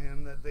follow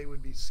him, that they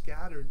would be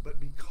scattered. But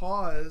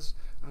because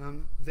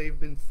they've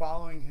been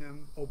following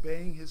him,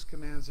 obeying his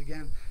commands,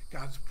 again,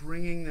 God's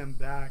bringing them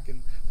back.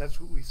 And that's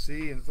what we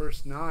see in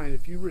verse 9.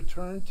 If you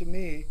return to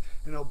me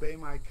and obey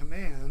my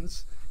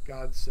commands,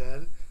 God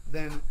said,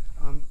 then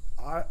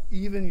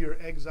even your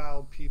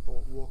exiled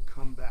people will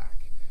come back.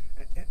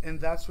 And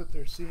that's what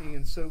they're seeing.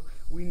 And so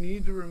we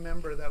need to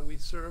remember that we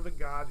serve a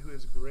God who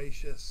is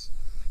gracious.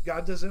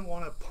 God doesn't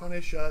want to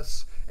punish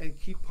us and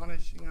keep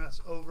punishing us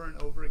over and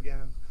over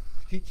again.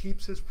 He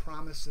keeps his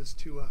promises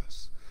to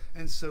us.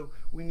 And so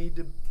we need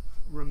to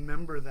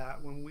remember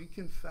that when we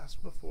confess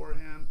before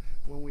him,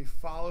 when we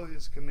follow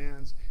his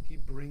commands, he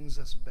brings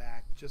us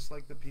back, just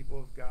like the people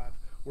of God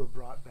were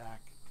brought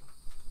back.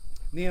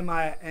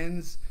 Nehemiah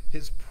ends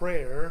his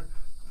prayer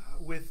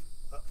with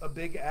a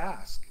big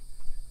ask.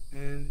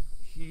 And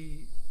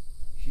he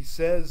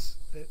says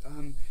that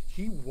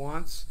he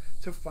wants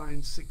to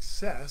find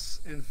success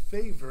and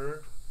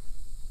favor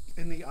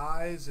in the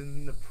eyes and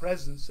in the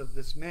presence of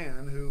this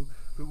man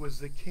who was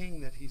the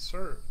king that he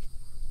served.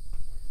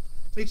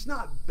 It's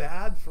not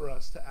bad for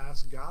us to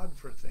ask God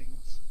for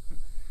things.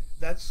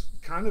 That's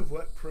kind of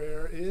what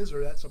prayer is,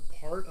 or that's a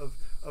part of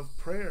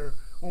prayer.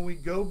 When we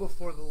go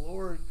before the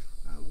Lord,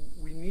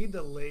 we need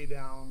to lay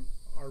down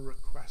our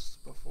requests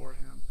before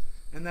him.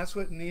 And that's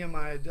what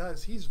Nehemiah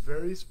does. He's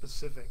very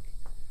specific.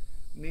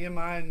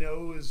 Nehemiah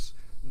knows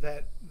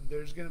that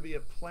there's going to be a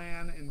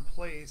plan in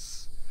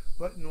place,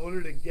 but in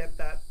order to get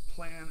that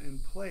plan in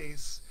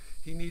place,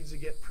 he needs to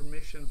get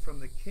permission from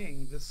the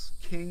king, this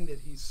king that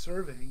he's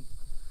serving.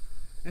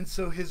 And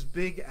so his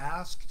big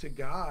ask to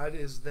God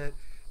is that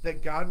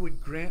God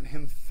would grant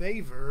him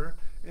favor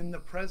in the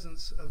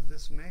presence of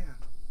this man.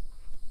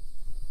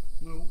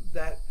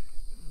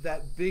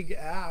 That big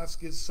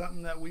ask is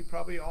something that we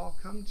probably all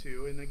come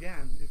to. And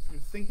again, if you're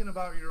thinking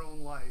about your own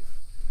life,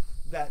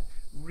 that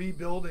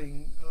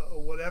rebuilding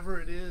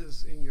whatever it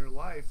is in your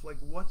life, like,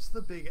 what's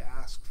the big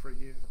ask for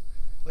you?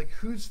 Like,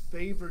 whose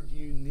favor do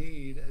you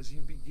need as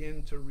you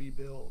begin to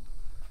rebuild?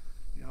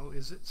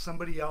 Is it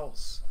somebody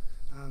else?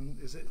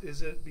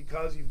 Is it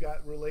because you've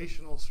got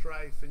relational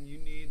strife and you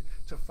need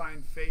to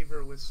find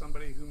favor with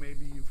somebody who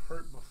maybe you've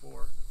hurt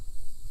before?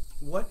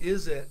 What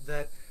is it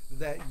that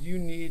you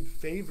need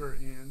favor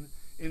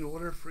in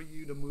order for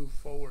you to move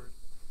forward?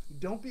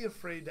 Don't be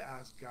afraid to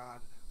ask God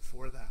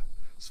for that.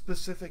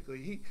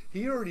 Specifically,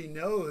 he already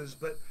knows,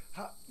 but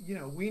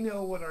we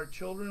know what our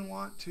children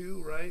want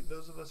too, right?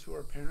 Those of us who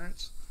are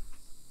parents.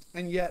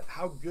 And yet,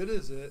 how good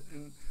is it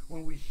and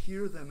when we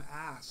hear them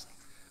ask?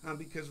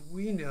 Because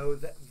we know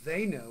that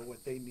they know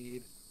what they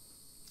need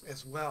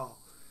as well.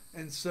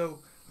 And so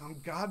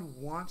God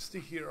wants to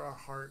hear our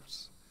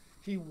hearts.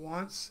 He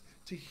wants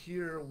to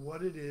hear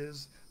what it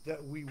is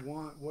that we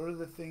want. What are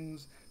the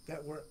things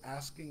that we're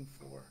asking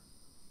for?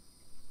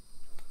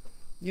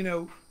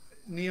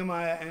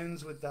 Nehemiah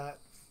ends with that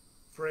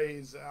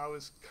phrase, I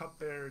was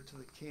cupbearer to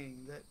the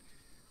king,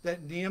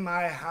 that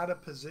Nehemiah had a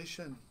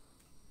position.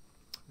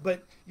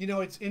 But,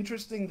 it's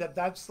interesting that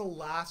that's the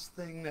last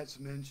thing that's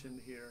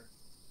mentioned here.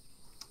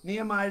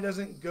 Nehemiah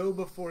doesn't go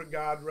before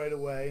God right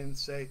away and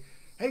say,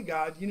 hey,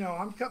 God,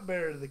 I'm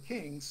cupbearer to the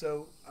king,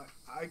 so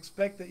I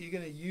expect that you're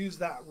going to use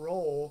that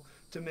role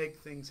to make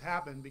things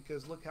happen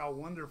because look how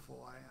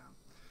wonderful I am.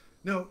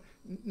 No,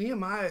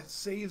 Nehemiah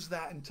saves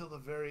that until the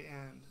very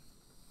end.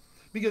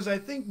 Because I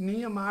think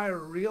Nehemiah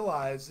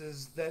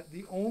realizes that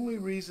the only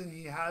reason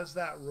he has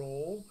that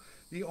role,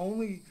 the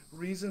only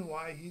reason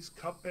why he's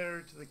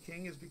cupbearer to the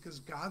king is because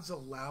God's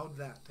allowed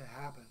that to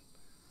happen.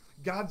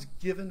 God's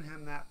given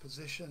him that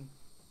position.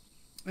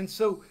 And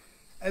so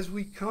as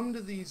we come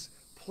to these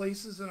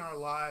places in our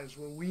lives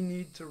where we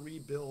need to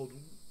rebuild,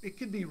 it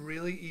could be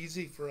really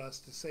easy for us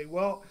to say,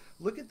 well,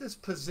 look at this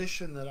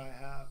position that I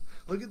have.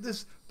 Look at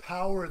this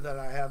power that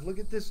I have. Look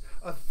at this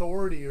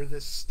authority or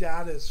this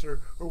status or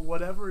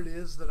whatever it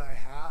is that I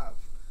have.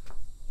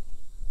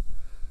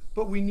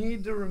 But we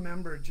need to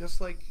remember,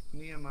 just like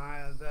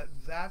Nehemiah, that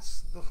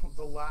that's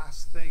the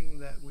last thing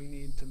that we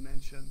need to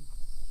mention.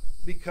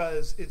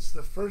 Because it's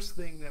the first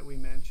thing that we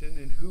mention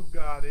in who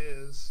God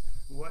is,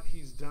 what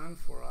he's done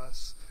for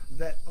us,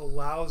 that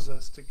allows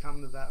us to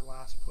come to that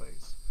last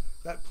place.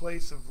 That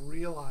place of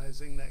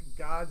realizing that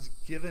God's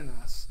given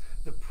us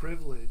the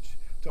privilege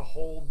to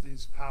hold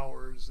these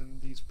powers and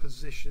these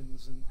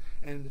positions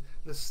and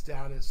the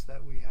status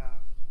that we have.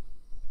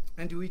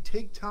 And do we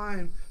take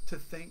time to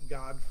thank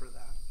God for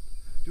that?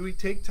 Do we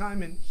take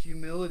time in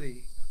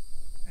humility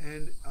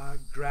and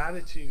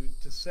gratitude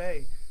to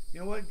say, you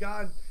know what,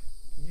 God,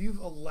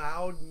 you've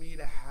allowed me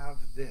to have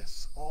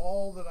this,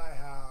 all that I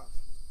have.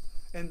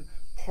 And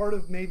part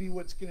of maybe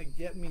what's going to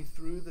get me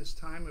through this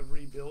time of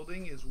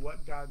rebuilding is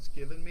what God's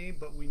given me,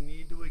 but we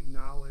need to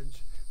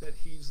acknowledge that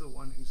he's the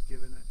one who's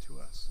given it to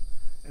us.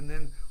 And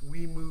then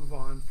we move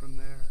on from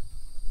there.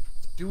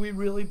 Do we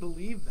really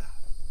believe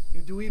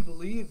that? Do we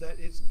believe that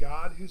it's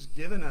God who's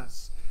given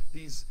us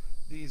these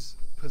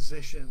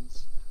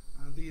positions,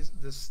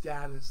 the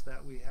status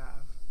that we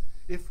have?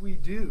 If we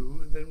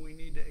do, then we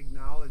need to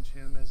acknowledge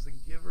him as the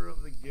giver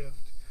of the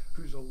gift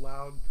who's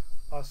allowed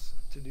us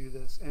to do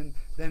this, and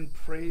then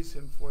praise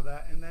him for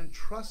that, and then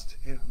trust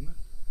him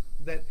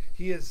that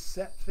he has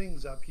set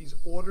things up. He's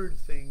ordered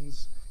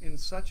things in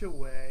such a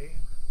way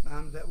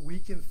that we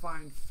can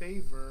find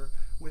favor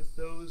with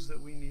those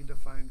that we need to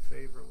find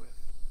favor with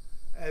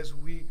as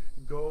we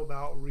go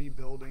about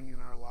rebuilding in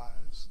our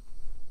lives.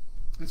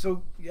 And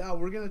so, yeah,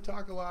 we're going to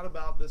talk a lot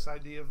about this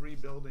idea of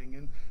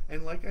rebuilding.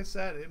 And like I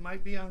said, it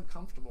might be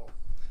uncomfortable.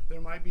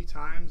 There might be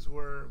times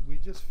where we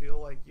just feel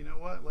like, you know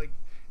what, like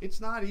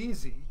it's not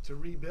easy to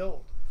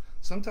rebuild.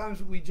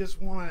 Sometimes we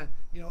just want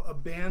to,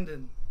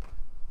 abandon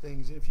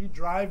things. If you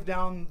drive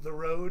down the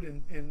road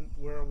in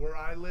where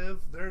I live,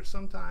 there are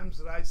some times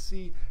that I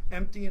see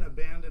empty and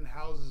abandoned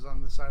houses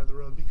on the side of the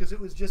road because it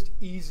was just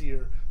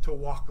easier to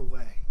walk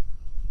away.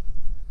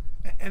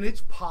 And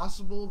it's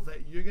possible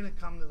that you're going to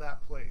come to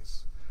that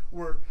place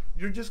where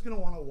you're just going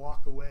to want to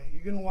walk away.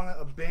 You're going to want to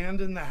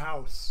abandon the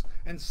house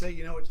and say,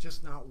 it's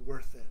just not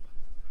worth it.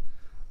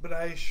 But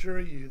I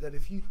assure you that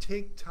if you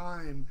take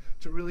time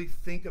to really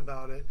think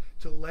about it,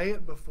 to lay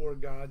it before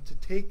God, to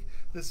take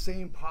the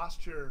same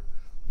posture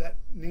that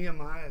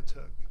Nehemiah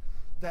took,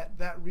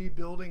 that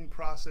rebuilding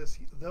process,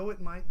 though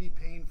it might be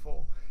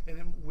painful and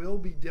it will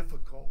be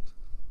difficult,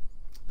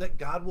 that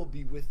God will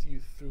be with you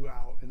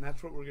throughout. And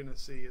that's what we're going to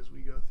see as we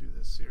go through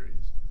this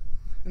series.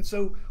 And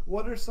so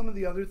what are some of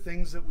the other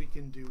things that we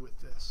can do with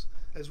this?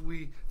 As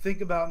we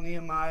think about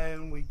Nehemiah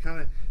and we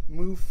kind of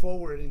move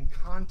forward in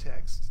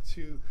context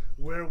to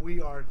where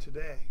we are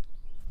today.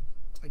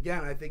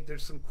 Again, I think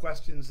there's some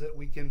questions that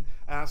we can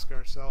ask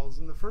ourselves.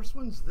 And the first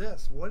one's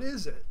this: what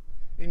is it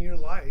in your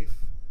life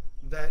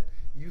that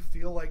you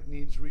feel like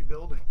needs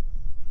rebuilding?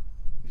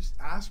 Just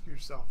ask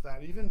yourself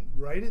that. Even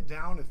write it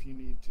down if you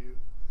need to.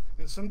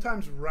 And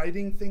sometimes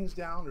writing things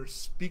down or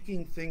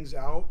speaking things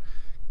out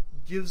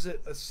gives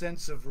it a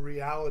sense of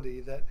reality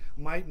that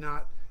might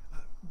not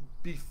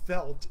be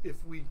felt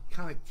if we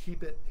kind of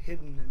keep it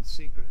hidden and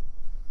secret.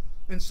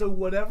 And so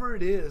whatever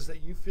it is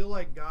that you feel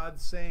like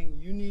God's saying,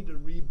 you need to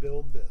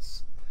rebuild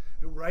this,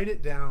 write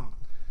it down.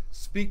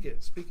 Speak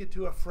it. Speak it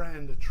to a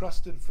friend, a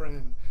trusted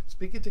friend.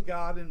 Speak it to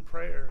God in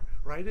prayer.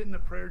 Write it in a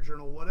prayer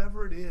journal,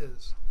 whatever it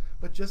is.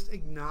 But just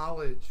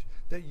acknowledge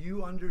that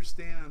you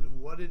understand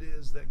what it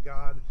is that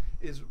God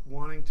is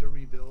wanting to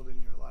rebuild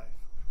in your life.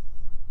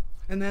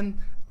 And then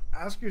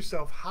ask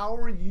yourself, how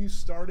are you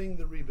starting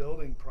the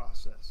rebuilding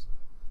process?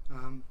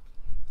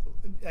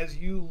 As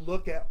you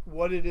look at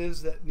what it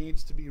is that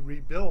needs to be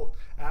rebuilt,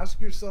 ask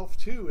yourself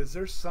too, is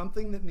there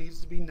something that needs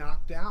to be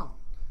knocked down?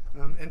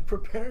 And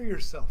prepare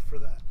yourself for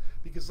that.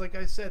 Because like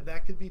I said,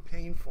 that could be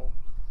painful.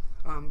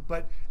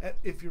 But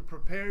if you're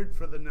prepared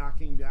for the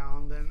knocking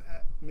down, then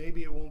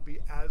maybe it won't be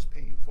as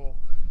painful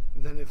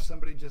than if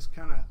somebody just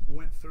kind of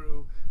went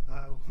through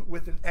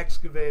with an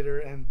excavator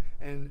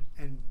and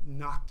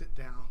knocked it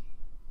down.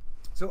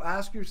 So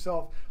ask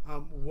yourself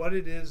what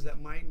it is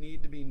that might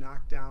need to be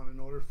knocked down in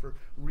order for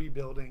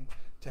rebuilding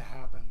to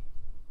happen.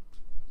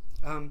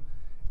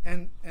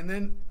 And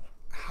then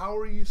how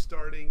are you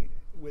starting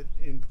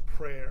in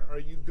prayer? Are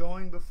you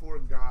going before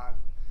God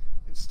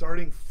and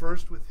starting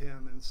first with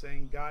Him and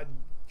saying, God,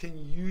 can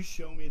you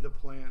show me the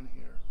plan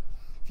here?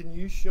 Can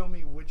you show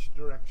me which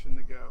direction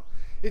to go?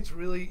 It's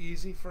really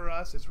easy for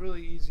us. It's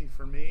really easy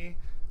for me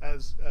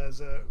as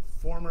a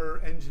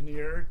former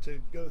engineer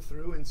to go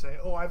through and say,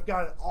 oh, I've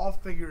got it all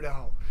figured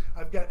out.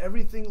 I've got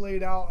everything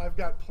laid out. I've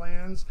got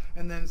plans.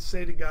 And then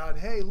say to God,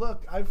 hey,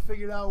 look, I've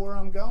figured out where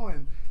I'm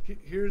going.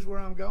 Here's where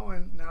I'm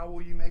going. Now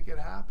will you make it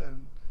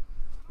happen?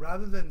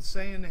 Rather than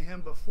saying to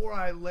Him, before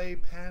I lay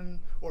pen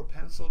or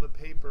pencil to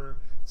paper,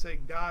 say,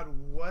 God,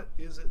 what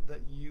is it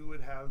that you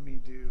would have me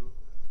do?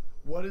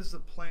 What is the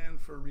plan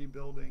for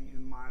rebuilding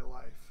in my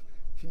life?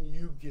 Can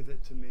you give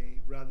it to me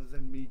rather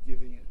than me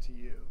giving it to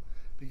you?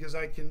 Because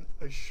I can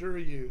assure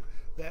you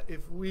that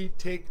if we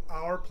take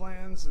our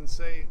plans and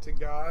say to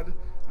God,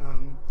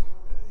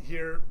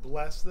 here,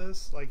 bless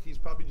this, like He's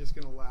probably just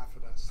going to laugh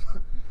at us.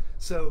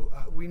 So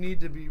we need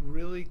to be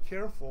really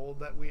careful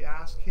that we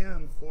ask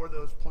Him for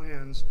those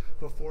plans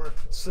before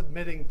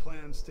submitting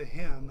plans to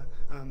Him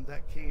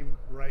that came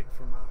right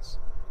from us.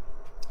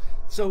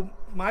 So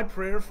my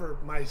prayer for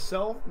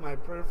myself, my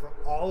prayer for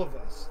all of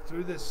us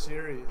through this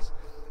series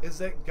is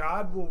that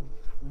God will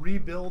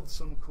rebuild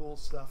some cool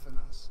stuff in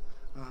us.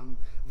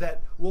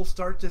 That we'll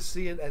start to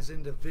see it as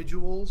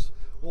individuals,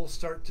 we'll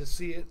start to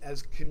see it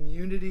as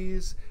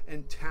communities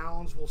and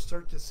towns, we'll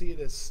start to see it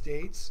as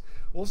states,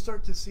 we'll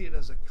start to see it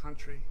as a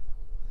country.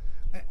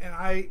 And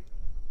I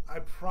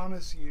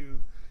promise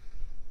you,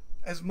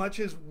 as much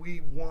as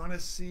we want to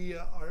see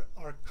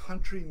our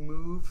country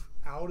move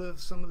out of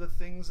some of the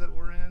things that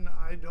we're in,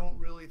 I don't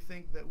really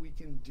think that we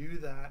can do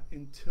that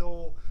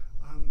until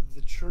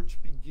the church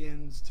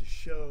begins to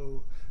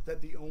show that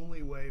the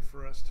only way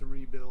for us to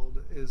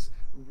rebuild is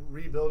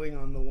rebuilding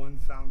on the one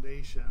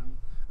foundation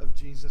of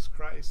Jesus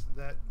Christ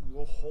that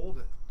will hold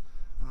it.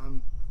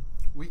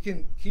 We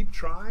can keep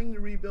trying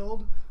to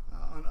rebuild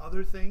on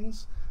other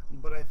things,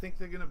 but I think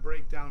they're going to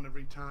break down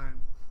every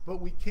time.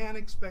 But we can't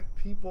expect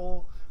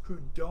people who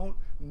don't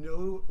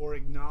know or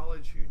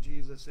acknowledge who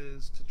Jesus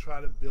is to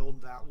try to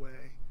build that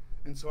way.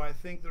 And so I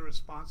think the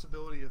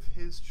responsibility of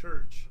His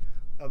church,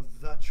 of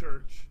the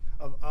church,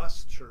 of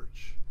us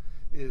church,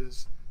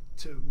 is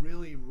to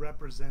really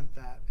represent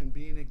that and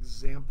be an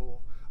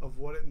example of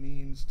what it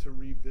means to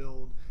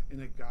rebuild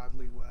in a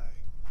godly way.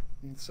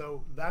 And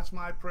so that's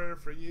my prayer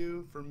for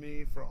you, for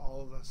me, for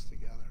all of us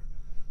together.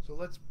 So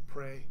let's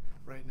pray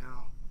right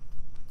now.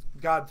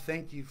 God,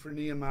 thank you for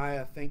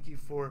Nehemiah. Thank you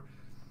for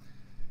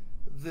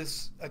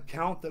this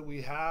account that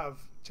we have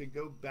to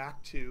go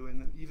back to.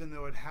 And even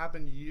though it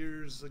happened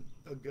years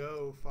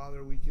ago,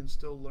 Father, we can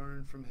still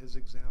learn from his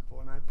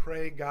example. And I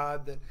pray,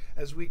 God, that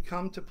as we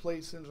come to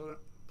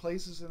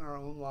places in our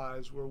own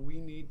lives where we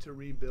need to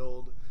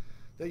rebuild,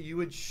 that you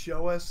would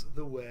show us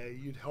the way.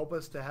 You'd help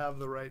us to have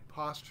the right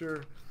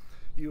posture.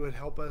 You would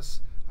help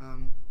us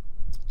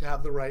to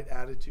have the right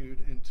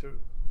attitude and to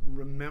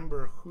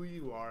remember who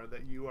you are,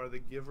 that you are the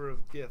giver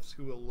of gifts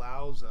who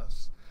allows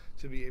us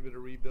to be able to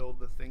rebuild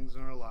the things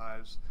in our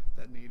lives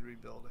that need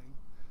rebuilding.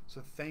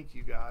 So thank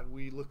you, God.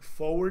 We look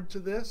forward to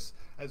this,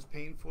 as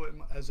painful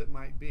as it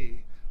might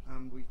be.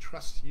 We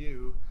trust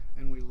you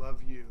and we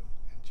love you.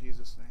 In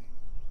Jesus'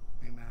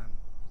 name, amen.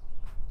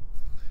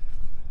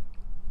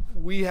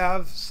 We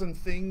have some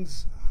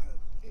things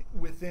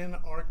within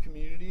our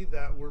community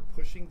that we're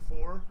pushing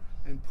for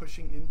and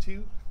pushing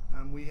into.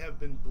 We have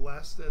been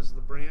blessed as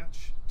the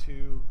branch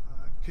to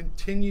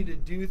continue to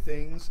do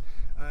things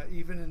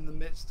even in the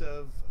midst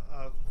of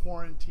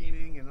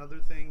quarantining and other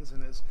things.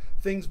 And as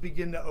things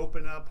begin to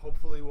open up,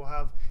 hopefully we'll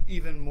have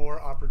even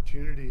more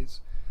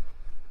opportunities.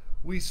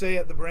 We say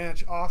at the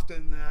branch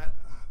often that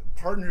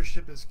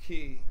partnership is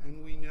key,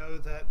 and we know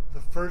that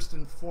the first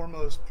and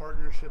foremost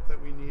partnership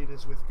that we need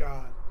is with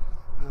God.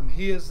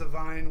 He is the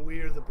vine, we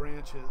are the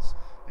branches,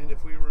 and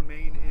if we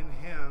remain in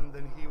him,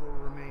 then he will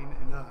remain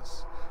in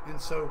us. And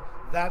so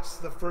that's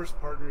the first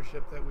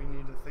partnership that we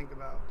need to think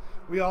about.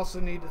 We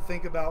also need to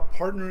think about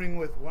partnering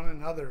with one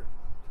another.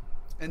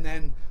 And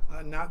then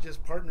not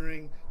just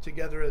partnering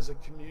together as a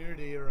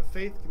community or a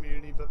faith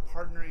community, but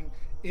partnering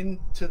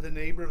into the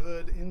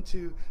neighborhood,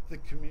 into the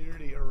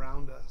community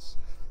around us.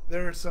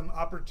 There are some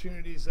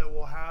opportunities that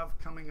we'll have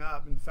coming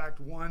up. In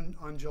fact, one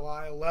on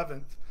July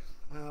 11th.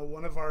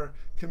 One of our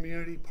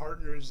community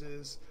partners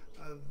is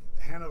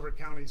Hanover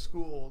County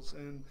Schools,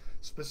 and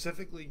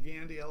specifically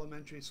Gandy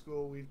Elementary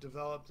School. We've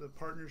developed a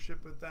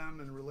partnership with them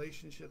and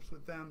relationships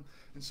with them,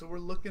 and so we're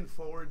looking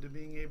forward to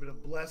being able to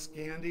bless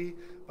Gandy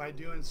by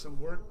doing some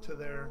work to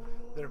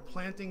their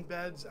planting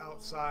beds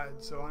outside.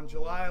 So on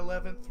July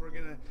 11th, we're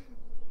going to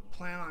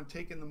plan on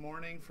taking the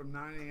morning from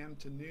 9 a.m.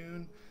 to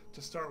noon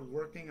to start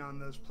working on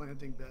those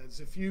planting beds.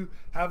 If you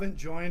haven't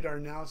joined our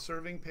Now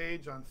Serving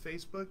page on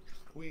Facebook,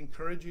 we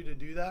encourage you to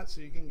do that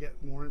so you can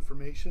get more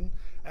information.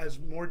 As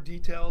more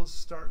details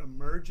start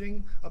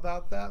emerging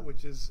about that,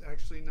 which is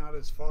actually not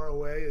as far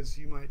away as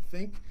you might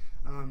think,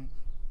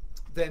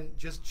 then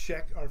just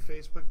check our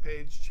Facebook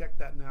page, check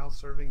that Now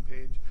Serving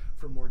page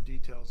for more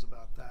details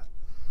about that.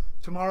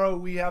 Tomorrow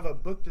we have a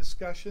book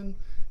discussion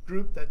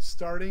group that's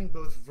starting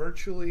both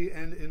virtually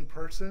and in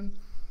person.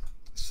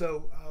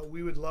 So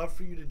we would love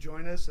for you to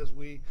join us as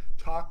we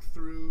talk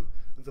through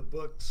the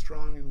book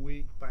Strong and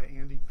Weak by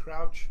Andy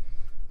Crouch.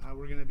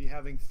 We're going to be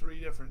having 3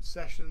 different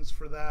sessions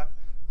for that.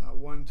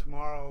 One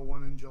tomorrow,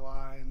 one in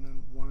July, and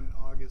then one in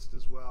August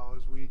as well,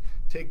 as we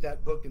take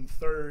that book in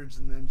thirds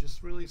and then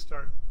just really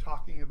start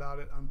talking about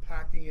it,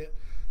 unpacking it,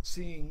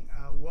 seeing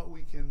what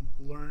we can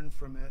learn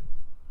from it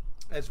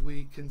as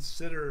we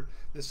consider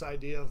this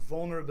idea of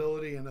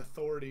vulnerability and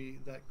authority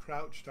that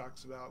Crouch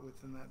talks about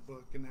within that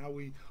book, and how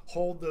we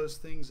hold those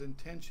things in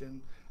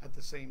tension at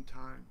the same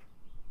time.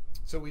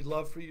 So we'd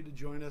love for you to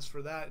join us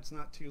for that. It's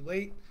not too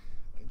late.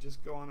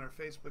 Just go on our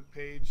Facebook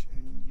page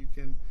and you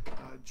can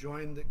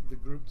join the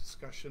group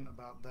discussion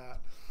about that.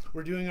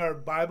 We're doing our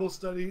Bible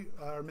study,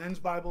 our men's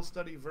Bible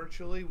study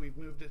virtually. We've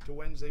moved it to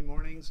Wednesday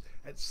mornings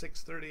at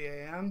 6:30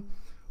 a.m.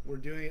 We're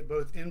doing it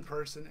both in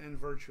person and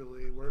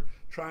virtually. We're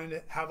trying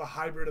to have a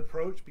hybrid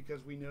approach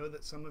because we know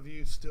that some of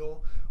you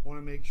still want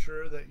to make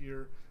sure that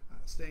you're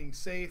staying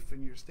safe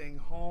and you're staying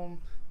home.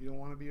 You don't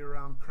want to be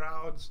around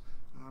crowds.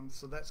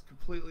 So that's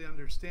completely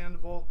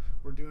understandable.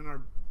 We're doing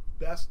our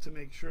best to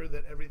make sure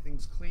that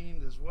everything's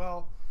cleaned as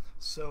well.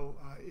 So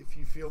if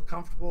you feel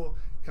comfortable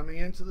coming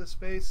into the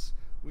space,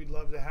 we'd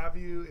love to have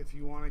you. If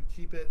you want to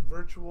keep it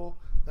virtual,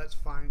 that's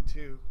fine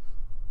too.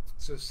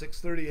 So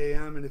 6:30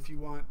 a.m. and if you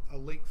want a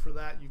link for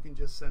that, you can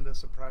just send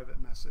us a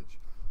private message.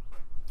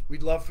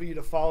 We'd love for you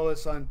to follow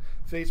us on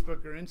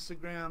Facebook or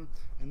Instagram,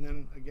 and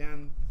then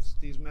again,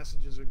 these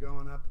messages are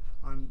going up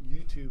on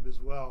YouTube as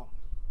well.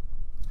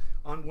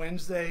 On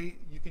Wednesday,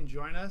 you can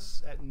join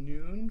us at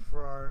noon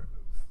for our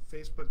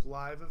Facebook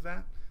Live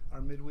event,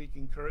 our midweek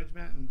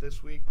encouragement, and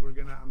this week I'm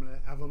gonna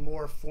have a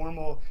more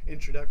formal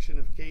introduction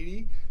of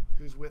Katie,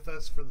 who's with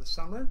us for the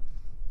summer.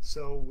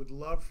 So would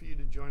love for you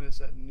to join us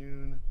at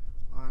noon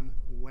on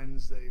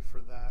Wednesday for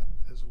that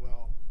as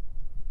well.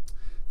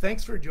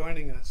 Thanks for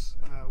joining us.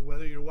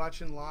 Whether you're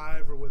watching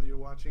live or whether you're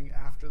watching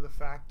after the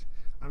fact,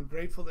 I'm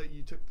grateful that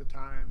you took the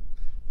time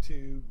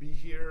to be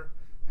here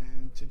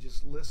and to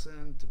just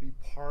listen, to be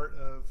part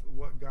of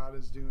what God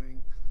is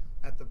doing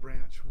at the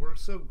branch. We're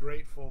so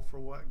grateful for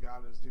what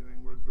God is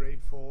doing. We're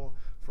grateful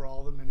for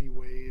all the many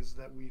ways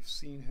that we've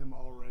seen him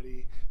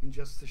already in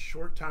just the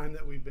short time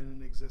that we've been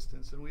in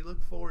existence. And we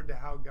look forward to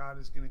how God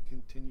is going to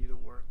continue to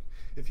work.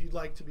 If you'd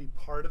like to be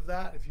part of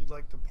that, if you'd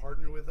like to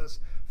partner with us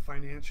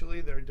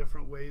financially, there are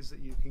different ways that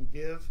you can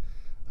give.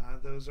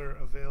 Those are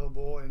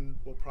available and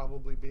will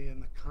probably be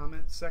in the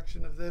comments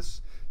section of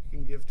this. You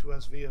can give to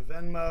us via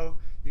Venmo.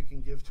 You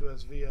can give to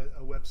us via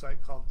a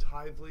website called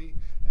Tithely,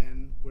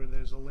 and where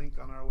there's a link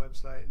on our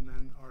website, and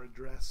then our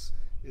address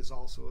is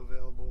also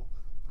available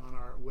on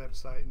our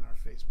website and our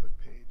Facebook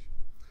page.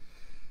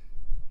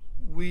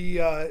 We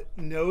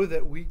know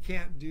that we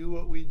can't do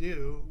what we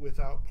do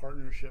without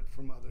partnership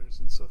from others,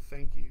 and so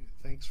thank you.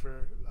 Thanks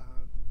for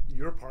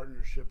your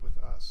partnership with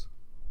us.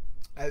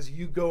 As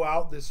you go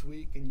out this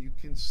week and you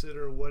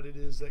consider what it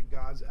is that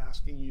God's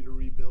asking you to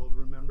rebuild,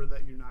 remember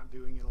that you're not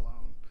doing it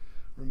alone.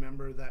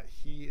 Remember that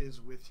he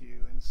is with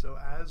you. And so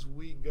as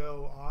we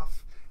go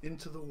off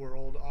into the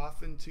world,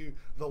 off into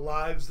the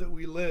lives that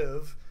we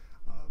live,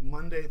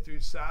 Monday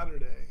through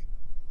Saturday,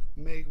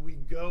 may we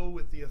go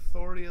with the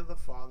authority of the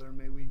Father.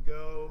 May we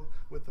go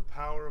with the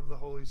power of the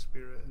Holy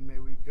Spirit. And may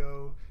we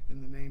go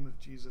in the name of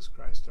Jesus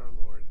Christ our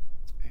Lord.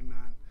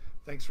 Amen.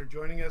 Thanks for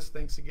joining us.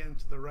 Thanks again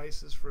to the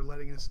Rices for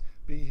letting us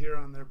be here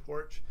on their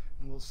porch.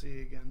 And we'll see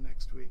you again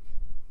next week.